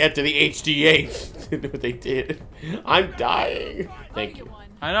to eat after the HDA. What they did. I'm dying. Thank you.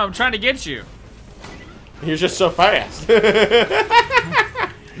 I know. I'm trying to get you. You're just so fast. No,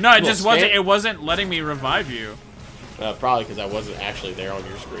 it just wasn't. It wasn't letting me revive you. Probably because I wasn't actually there on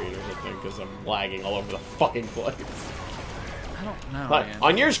your screen or something, because I'm lagging all over the fucking place. I don't know, But man.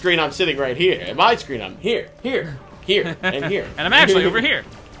 on your screen, I'm sitting right here. At my screen, I'm here, here, here, and here. And I'm actually over here.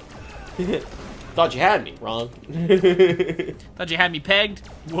 Thought you had me. Wrong. Thought you had me pegged?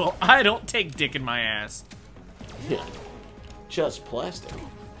 Well, I don't take dick in my ass. Yeah. Just plastic.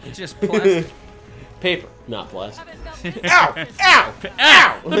 Just plastic. Paper, not plastic. Ow! Ow!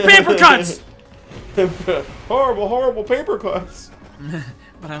 Ow! The paper cuts! Horrible, horrible paper cuts.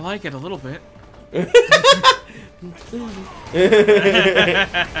 But I like it a little bit.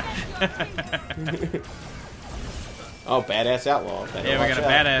 Oh, badass outlaw. Yeah, we got a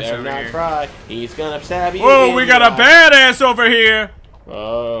badass Better over not here. cry. He's gonna stab you. Whoa, we got a badass over here!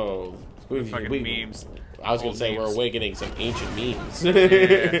 Oh. Fucking memes. I was gonna Old say memes. we're awakening some ancient memes.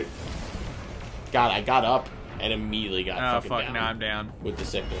 Yeah. God, I got up and immediately got Oh, fucking fuck, down now I'm down. with the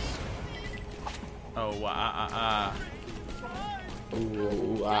sickness. Oh,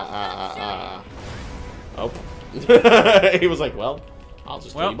 Ooh, Oh. He was like, well, I'll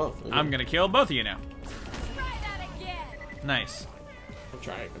just kill you Well, both. I'm gonna kill both of you now. Nice. I'm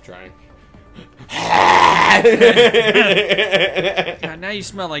trying. God, now you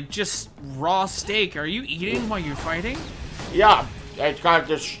smell like just raw steak. Are you eating while you're fighting? Yeah, it's got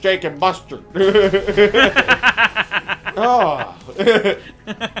the steak and mustard. Oh.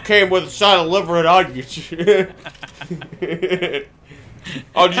 Came with a side of liver and onions.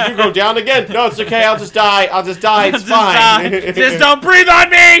 Oh, did you go down again? No, it's okay. I'll just die. It's fine. Just don't breathe on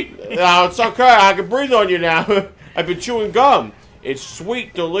me! No, it's okay. I can breathe on you now. I've been chewing gum. It's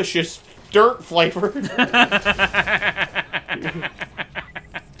sweet, delicious dirt flavor.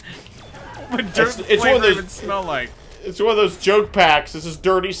 What It's dirt one of flavor those- would smell like? It's one of those joke packs. This is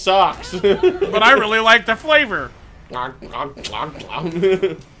dirty socks. But I really like the flavor. I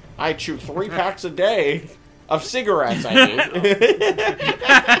chew 3 packs a day of cigarettes, I mean.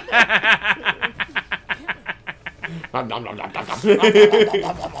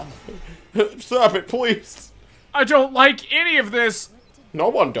 Stop it, please. I don't like any of this. No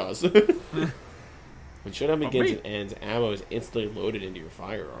one does. When showdown begins me. and ends, ammo is instantly loaded into your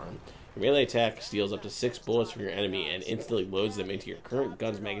firearm. Your melee attack steals up to 6 bullets from your enemy and instantly loads them into your current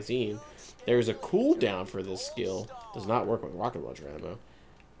gun's magazine. There is a cooldown for this skill. Does not work with rocket launcher ammo.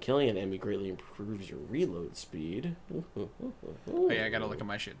 Killing an enemy greatly improves your reload speed. Oh yeah, I gotta look at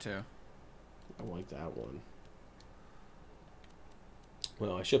my shit too. I like that one.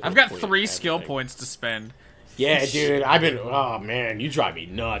 Well, I should. I've got 3 skill points to spend. Yeah, dude, I've been. Oh man, you drive me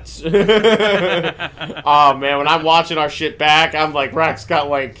nuts. Oh man, when I'm watching our shit back, I'm like, Rex got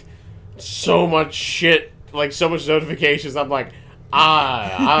like so much shit, like so much notifications. I'm like,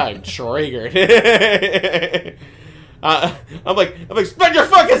 I'm triggered. I'm like, spend your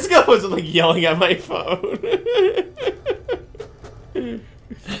fucking skills. I'm like yelling at my phone.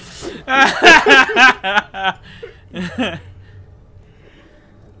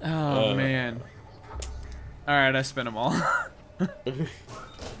 Oh man. All right, I spent them all.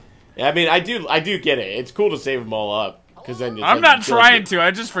 Yeah, I mean, I do get it. It's cool to save them all up because then it's I'm like, not trying to.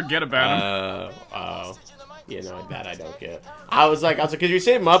 I just forget about them. Oh, you know that I don't get. I was like, because you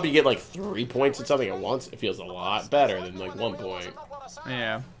save them up, you get like 3 points and something at once. It feels a lot better than like 1 point.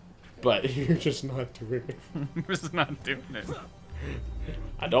 Yeah. But you're just not doing it. I'm just not doing it.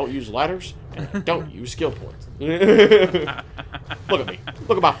 I don't use ladders, and I don't use skill points. Look at me.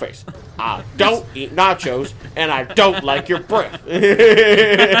 Look at my face. I don't eat nachos, and I don't like your breath.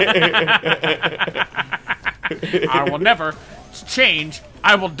 I will never change.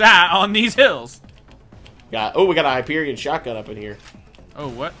 I will die on these hills. Oh, we got a Hyperion shotgun up in here. Oh,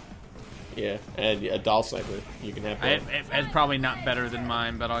 what? Yeah, and a doll sniper. You can have both. It's probably not better than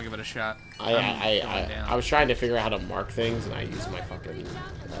mine, but I'll give it a shot. I was trying to figure out how to mark things, and I used my fucking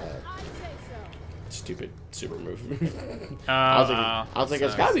stupid super move. I was like,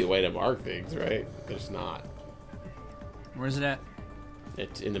 there's gotta be a way to mark things, right? There's not. Where's it at?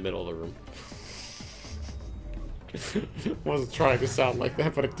 It's in the middle of the room. Wasn't trying to sound like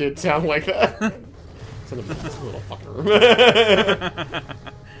that, but it did sound like that. It's in the little fucking room.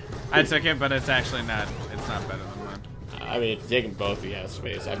 I took it, but it's actually not. It's not better than I mean, it's taking both of you have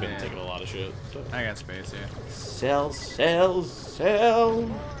space. I've been taking a lot of shit. So. I got space, yeah. Sell, sell,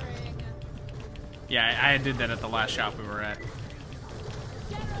 sell. Yeah, I did that at the last shop we were at.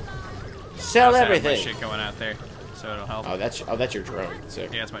 Sell I had my everything. shit going out there, so it'll help. Oh, that's your drone.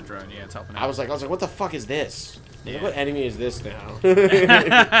 Sick. Yeah, it's my drone. Yeah, it's helping out. I was like, what the fuck is this? Yeah. Like, what enemy is this now? No,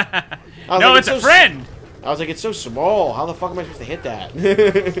 like, it's a friend! I was like, it's so small. How the fuck am I supposed to hit that?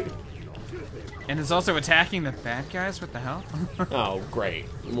 And it's also attacking the bad guys? What the hell? Oh, great.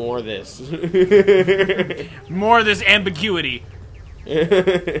 More of this. More of this ambiguity.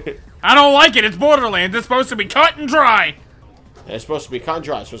 I don't like it. It's Borderlands. It's supposed to be cut and dry. And it's supposed to be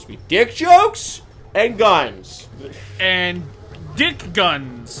contra. It's supposed to be dick jokes and guns. And dick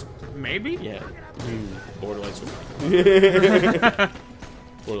guns. Maybe? Yeah. Borderlands 4.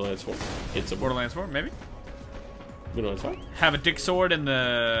 Borderlands 4. It's a Borderlands 4, maybe? Borderlands 5. Have a dick sword in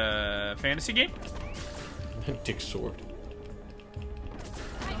the fantasy game? Dick sword.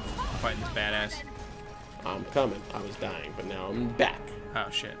 I'm fighting this badass. I'm coming. I was dying, but now I'm back. Oh,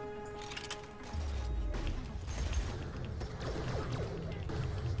 shit.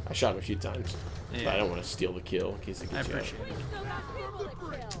 I shot him a few times. Yeah. But I don't want to steal the kill in case it I gets you. appreciate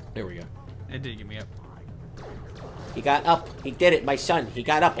it. There we go. It did get me up. He got up. He did it, my son. He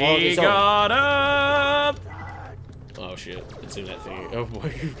got up all on He his own. got up! Oh shit! It's doing that thing. Oh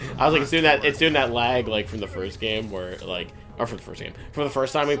boy! I was like, it's doing that. It's doing that lag like from the first game where like, or from the first game, from the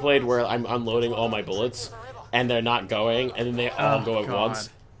first time we played where I'm unloading all my bullets and they're not going, and then they all go at once.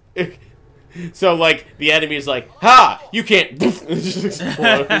 So like the enemy is like, ha! You can't. Just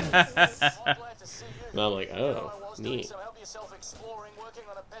explode. And I'm like, oh, neat. So help yourself exploring, working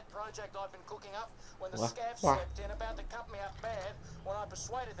on a pet project I've been cooking up. When the What? scavs What? stepped in about to cut me up bad, when I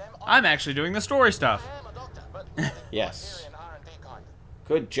persuaded them, I'm actually doing the story stuff. I am a doctor, but Yes. Hyperion R&D kind.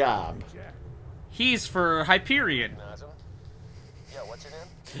 Good job. He's for Hyperion. Yeah, what's your name?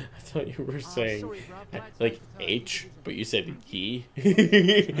 I thought you were saying like H, but you said he.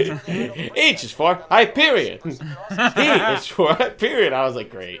 H is for Hyperion. He is for Hyperion. I was like,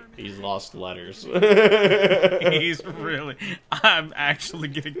 great. He's lost letters. He's really... I'm actually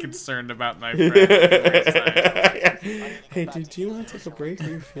getting concerned about my friend. Hey, dude, do you want to take a break? Are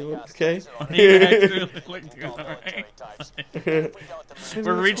you feeling okay? You actually look doing alright.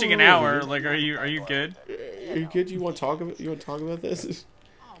 We're reaching an hour. Like, are you good? Are you good? You want to talk about this?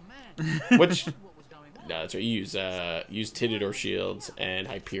 Which? No, that's right. You use Titador shields and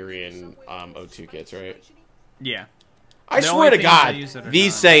Hyperion O2 kits, right? Yeah. I The swear only to things I God, use that are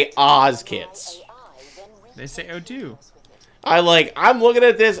these not. say Oz kits. They say O2. I'm looking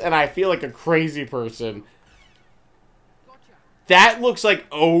at this and I feel like a crazy person. That looks like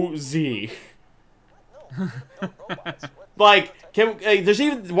OZ. Like, there's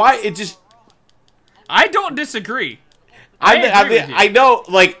even why it just. I don't disagree. I agree with you. I know,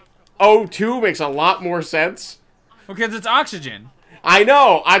 like O2 makes a lot more sense. Because it's oxygen. I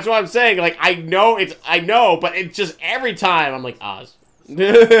know. That's what I'm saying. Like, I know, but it's just every time I'm like Oz.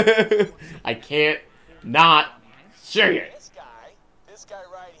 I can't not say it. This guy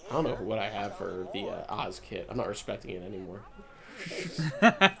right here. I don't know what I have for the Oz kit. I'm not respecting it anymore.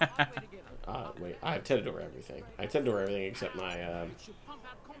 Wait, I have Titador everything. I have Titador everything except my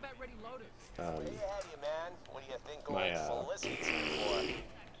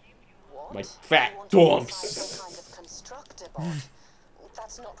my fat dumps.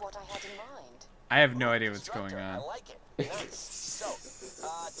 That's not what I had in mind. I have no idea what's going on.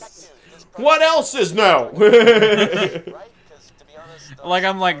 What else is no? Like,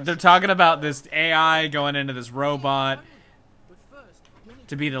 I'm like, they're talking about this AI going into this robot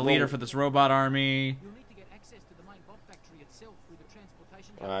to be the leader for this robot army.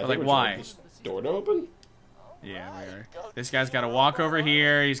 Like, why? This door to open? Yeah, we are. This guy's got to walk over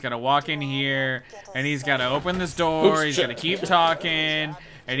here. He's got to walk in here, and he's got to open this door. Oops, He's got to keep talking,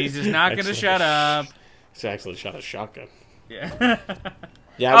 and he's just not going to shut up. He's actually shot a shotgun. Yeah.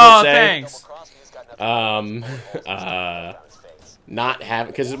 Yeah, I would say, thanks. not have,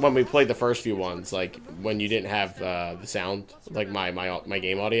 because when we played the first few ones, like when you didn't have the sound, like my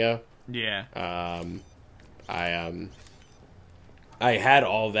game audio. Yeah. I had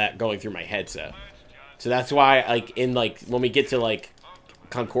all that going through my headset, so that's why like when we get to like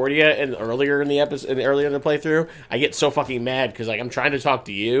Concordia and earlier in the episode, earlier in the playthrough, I get so fucking mad because like I'm trying to talk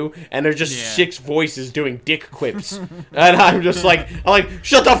to you and there's just 6 voices doing dick quips, and I'm like,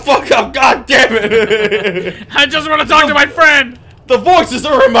 shut the fuck up, god damn it! I just want to talk to my friend. The voices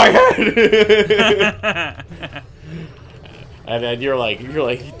are in my head. And then you're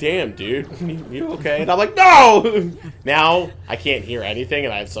like, damn, dude, you okay? And I'm like, no! Now I can't hear anything,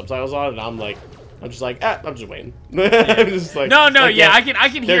 and I have subtitles on, and I'm like, I'm just like, I'm just waiting. I'm just like, No, like, yeah, I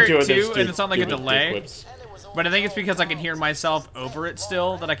can hear it too, and it's it's on like a delay. But I think it's because I can hear myself over it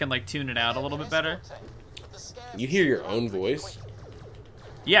still that I can like tune it out a little bit better. You hear your own voice?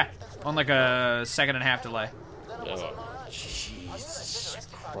 Yeah, on like a 1.5 delay. Oh, Jesus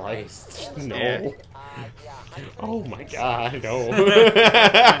Christ. No. Yeah. Oh my God, no.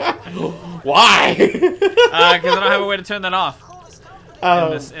 Why? Because I don't have a way to turn that off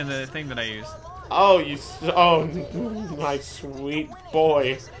in the thing that I use. Oh, my sweet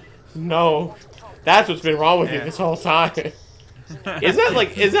boy. No. That's what's been wrong with you this whole time. Wasn't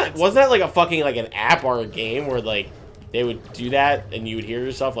that like a fucking like an app or a game where like they would do that and you would hear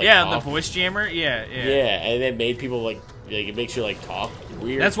yourself like the talk? voice jammer, yeah, and it made people like it makes you like talk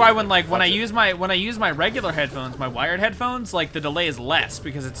weird. That's why when I use my regular headphones, my wired headphones, like the delay is less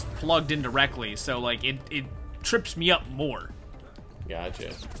because it's plugged in directly, so like it trips me up more.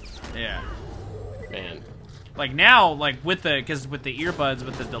 Gotcha. Yeah. Man. Like now, like with the earbuds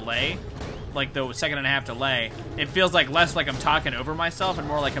with the delay, like the 1.5 delay, it feels like less like I'm talking over myself and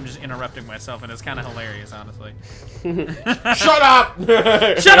more like I'm just interrupting myself, and it's kind of hilarious, honestly. Shut up!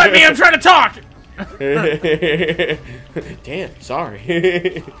 Shut up, me! I'm trying to talk. Damn,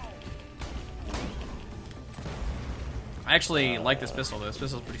 sorry. I actually like this pistol, though. This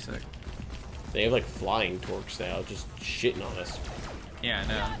pistol's pretty sick. They have like flying torques now, just shitting on us. Yeah, I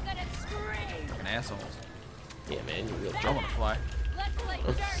know. Fucking assholes. Yeah, man, you're real I jerk. want to fly.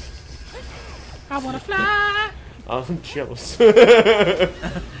 I want to fly. I'm jealous.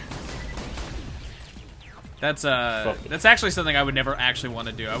 That's actually something I would never actually want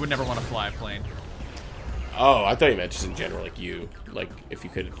to do. I would never want to fly a plane. Oh, I thought you meant just in general, like you, like if you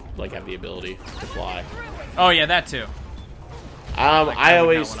could like have the ability to fly. Oh yeah, that too. I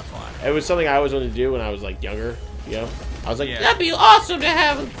always, want to fly. it was something I always wanted to do when I was like younger. You know, I was like, that'd be awesome to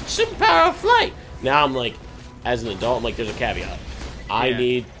have a superpower of flight. Now I'm like, as an adult, I'm like, there's a caveat. I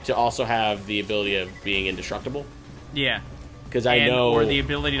need to also have the ability of being indestructible. Yeah. Because I know, or the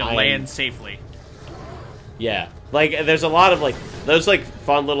ability to land safely. Yeah, like there's a lot of like those like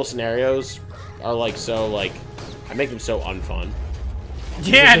fun little scenarios are like so like I make them so unfun.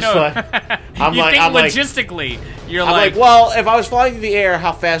 Yeah, no. Like, I'm logistically, you're like, well, if I was flying through the air,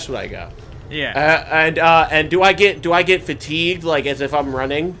 how fast would I go? Yeah. And do I get fatigued like as if I'm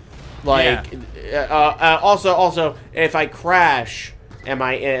running? Like, also, if I crash, am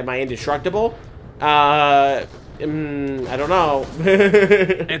I indestructible? I don't know.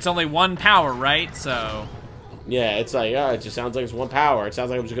 It's only one power, right? So. Yeah, it's like, it just sounds like it's one power. It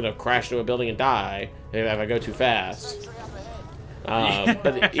sounds like I'm just gonna crash into a building and die if I go too fast.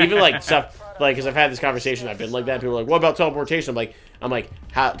 But even like stuff like, because I've had this conversation, I've been like that. People are like, "What about teleportation?" I'm like,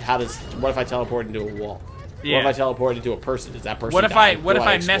 what if I teleport into a wall? Yeah. What if I teleport into a person? Does that person? What if die? what if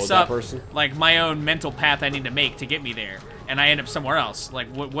I mess up person? like my own mental path I need to make to get me there, and I end up somewhere else? Like,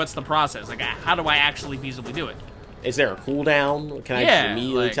 what's the process? Like, how do I actually feasibly do it? Is there a cooldown? Can I just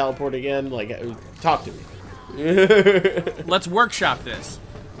immediately teleport again? Like, talk to me. Let's workshop this.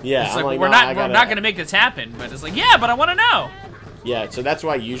 Yeah, it's like, we're not gonna make this happen, but it's like, yeah, but I want to know. Yeah, so that's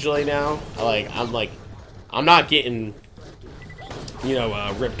why usually now, I'm not getting,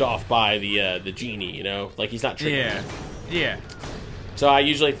 ripped off by the genie, you know, like he's not triggering. Yeah. So I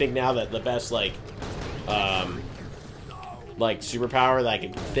usually think now that the best superpower that I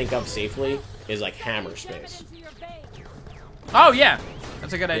can think of safely is like hammer space. Oh yeah,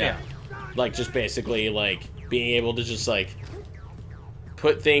 that's a good idea. Like just basically like being able to just like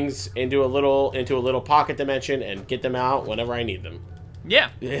put things into a little pocket dimension and get them out whenever I need them. Yeah.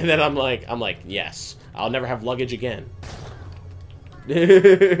 And then I'm like, yes, I'll never have luggage again.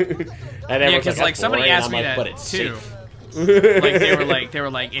 And yeah, because like somebody asked me that but it's too. Safe. Like they were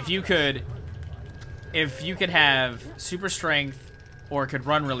like, if you could have super strength or could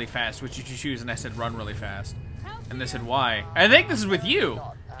run really fast, which would you choose? And I said run really fast. And they said why? I think this is with you.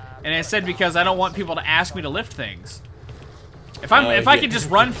 And I said because I don't want people to ask me to lift things. If I could just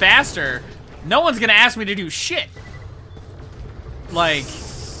run faster, no one's gonna ask me to do shit. Like,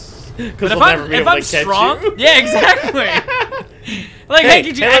 but if I'm strong, yeah, exactly. Like, hey,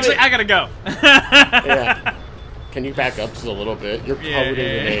 could you actually? I gotta go. Yeah. Can you back up just a little bit? You're covered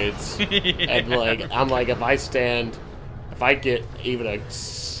in grenades, and like I'm like if I get even a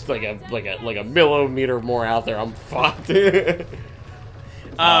millimeter more out there, I'm fucked.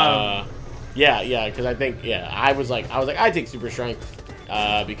 Yeah, because I think I was like I take super strength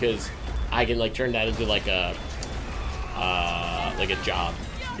because I can like turn that into like a job.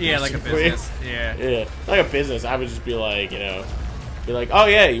 Yeah, like a business. Yeah, like a business. I would just be like, oh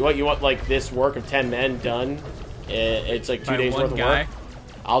yeah, you want like this work of 10 men done? It's like 2 days worth of work.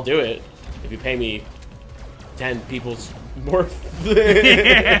 I'll do it. if you pay me 10 people's worth.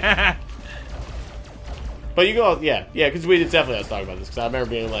 Yeah. But you go, yeah, because we definitely have to talk about this. Because I remember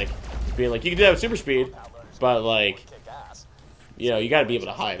being like, you can do that with super speed, but like, you know, you got to be able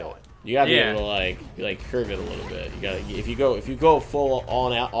to hide it. You got to be able to like curve it a little bit. You got to, if you go full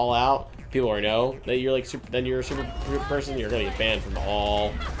all out, people already know that you're like then you're a super person. You're gonna get banned from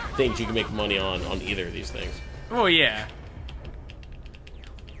all things you can make money on either of these things. Oh yeah.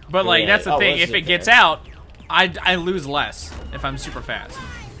 But like that's the well, thing. If it gets out, I lose less if I'm super fast.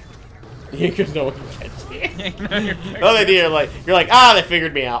 Because no one gets you. Yep. Oh, they do. You're like, they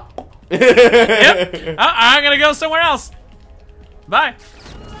figured me out. Yep. I'm gonna go somewhere else. Bye.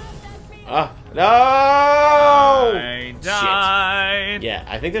 No! I died. Shit. Yeah,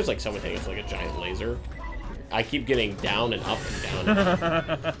 I think there's like someone taking like a giant laser. I keep getting down and up and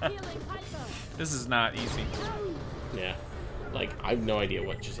down. This is not easy. Yeah. Like, I have no idea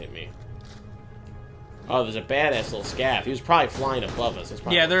what just hit me. Oh, there's a badass little scav. He was probably flying above us. That's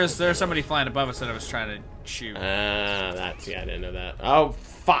Yeah, there's somebody flying above us that I was trying to shoot. I didn't know that. Oh,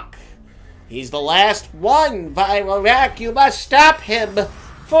 fuck. He's the last one. Viral you must stop him.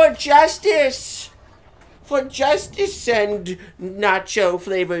 For justice. For justice and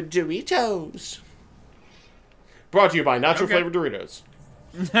nacho-flavored Doritos. Brought to you by nacho-flavored Doritos.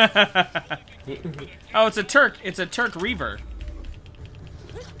 Oh, it's a Turk. It's a Turk Reaver.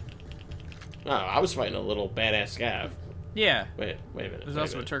 Oh, I was fighting a little badass scav. Yeah. Wait a minute. There's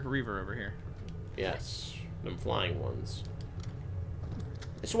also a Turk Reaver over here. Yes. Them flying ones.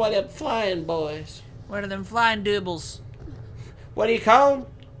 It's what them flying boys. What are them flying dibbles? What do you call them?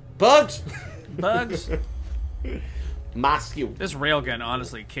 Bugs? Bugs? Moscow. This railgun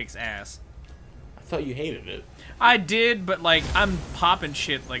honestly kicks ass. I thought you hated it. I did, but like I'm popping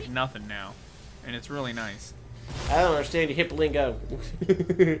shit like nothing now, and it's really nice. I don't understand your hip lingo.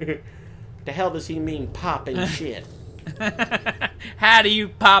 The hell does he mean popping shit? How do you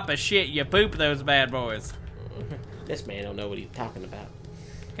pop a shit? You poop those bad boys. This man don't know what he's talking about.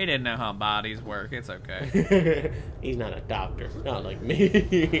 He didn't know how bodies work. It's okay. He's not a doctor. Not like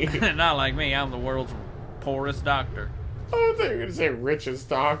me. Not like me. I'm the world's poorest doctor. I thought you were going to say richest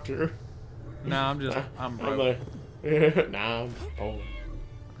doctor. No, I'm broke. Nah, I'm poor.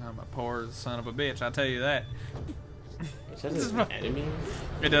 I'm a poor son of a bitch, I'll tell you that. It says there's an enemy?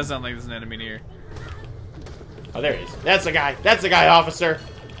 It does sound like there's an enemy near. Oh, there he is. That's the guy. That's the guy, officer.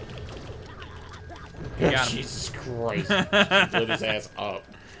 Got him. Jesus Christ. He lit his ass up.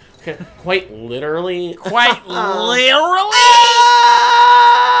 Quite literally. Quite literally?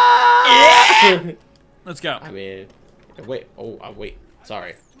 Let's go. I mean, wait. Oh, wait.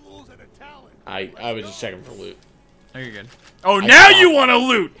 Sorry. I was just checking for loot. Oh, you're good. Oh, now you want to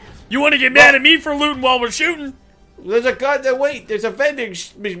loot! You want to get mad at me for looting while we're shooting? There's a gun. Wait, there's a vending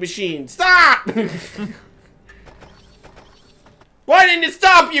machine. Stop! Why didn't it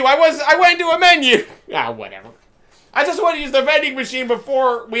stop you? I went into a menu. Ah, whatever. I just want to use the vending machine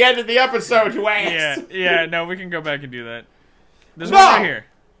before we ended the episode to ask. Yeah, no, we can go back and do that. There's No! one right here.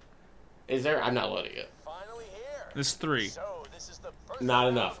 Is there? I'm not loading it. Finally here. There's 3. So, this is the first Not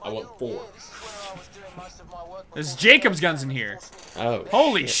time enough. I want 4. this is where I was doing most of my work There's before. Jacob's guns in here. Oh.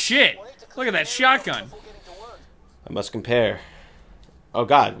 Holy shit! Look at that shotgun. Before getting to work. I must compare. Oh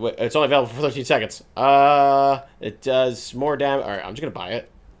god, wait, it's only available for 13 seconds. It does more damage. Alright, I'm just gonna buy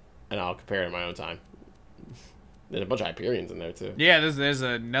it. And I'll compare it in my own time. There's a bunch of Hyperions in there too. Yeah, this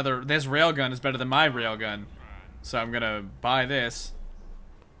railgun is better than my railgun. So I'm gonna buy this.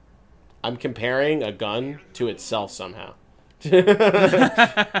 I'm comparing a gun to itself somehow.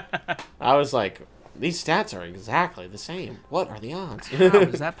 I was like, these stats are exactly the same. What are the odds? How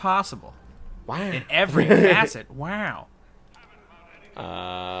is that possible? Wow. In every facet. Wow.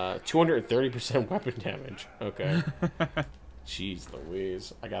 230% weapon damage. Okay. Jeez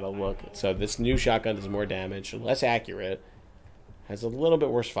Louise. I gotta look. So this new shotgun does more damage, less accurate, has a little bit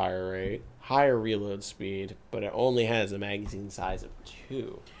worse fire rate, higher reload speed, but it only has a magazine size of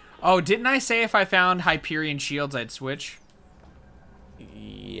 2. Oh, didn't I say if I found Hyperion shields I'd switch?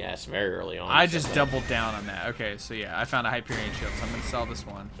 Yes, very early on. I just doubled down on that. Okay, so yeah, I found a Hyperion shield, so I'm gonna sell this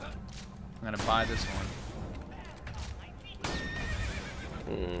one. I'm gonna buy this one.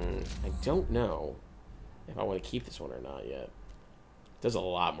 I don't know if I want to keep this one or not yet. It does a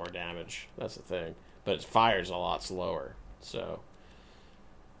lot more damage. That's the thing. But it fires a lot slower. So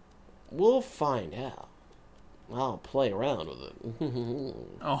we'll find out. I'll play around with it.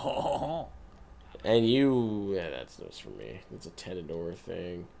 Oh. And you... Yeah, that's for me. It's a Tentador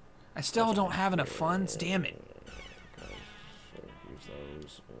thing. I still don't have enough funds, damn it.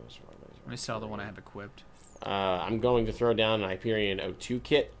 Let me sell the one I have equipped. I'm going to throw down an Hyperion O2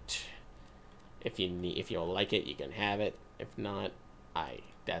 kit. If you like it, you can have it. If not,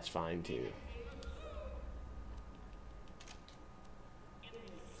 that's fine too.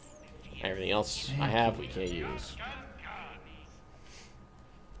 Everything else I have, we can't use.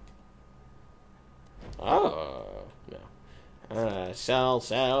 Oh no. Sell.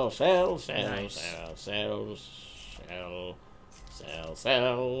 So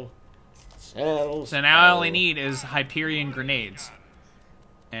now I only need is Hyperion grenades,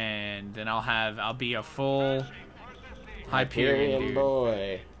 and then I'll be a full Hyperion dude.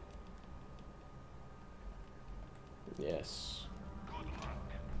 boy. Yes.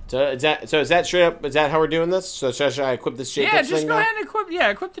 So is that straight up? Is that how we're doing this? So should I equip this Jacobs thing? Yeah, just go now? ahead and equip. Yeah,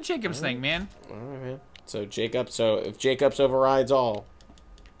 equip the Jacobs thing, man. All right, man. So Jacobs. So if Jacobs overrides all.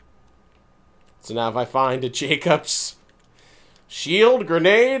 So now if I find a Jacobs shield,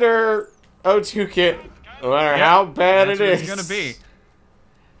 grenade, or O2 kit, no matter how bad it is, it's gonna be.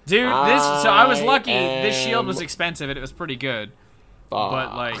 Dude, so I was lucky. This shield was expensive and it was pretty good.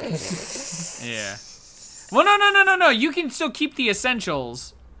 But like, yeah. Well, no. You can still keep the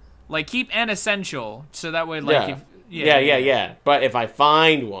essentials. Like, keep an essential, so that way, like, yeah. But if I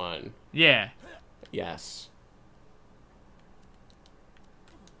find one, yeah, yes.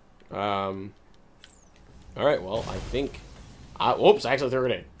 All right. Well, I think. Whoops! I actually threw a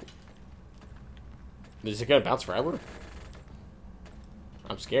grenade. Is it gonna bounce forever?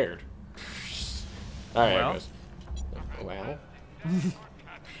 I'm scared. All right, well. There it goes.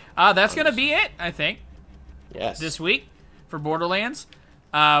 Well. That's gonna be it, I think. Yes. This week for Borderlands.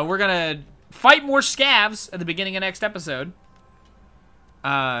 We're gonna fight more scavs at the beginning of next episode.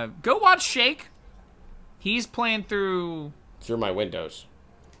 Go watch Shake. He's playing through my windows.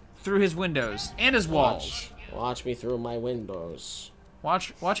 Through his windows and his walls. Watch me through my windows.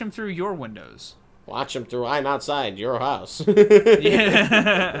 Watch him through your windows. Watch him through. I'm outside your house.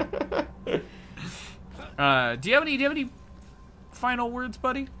 Yeah. Do you have any final words,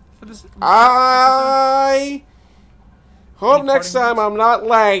 buddy, for this? I hope next time I'm not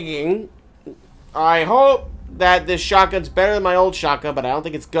lagging. I hope that this shotgun's better than my old shotgun, but I don't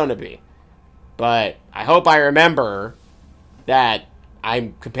think it's gonna be. But I hope I remember that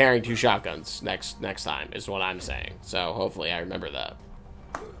I'm comparing two shotguns next time, is what I'm saying. So hopefully I remember that.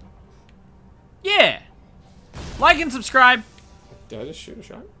 Yeah. Like and subscribe. Did I just shoot a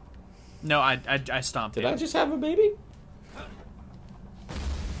shot? No, I stomped it. Did I just have a baby?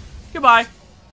 Goodbye.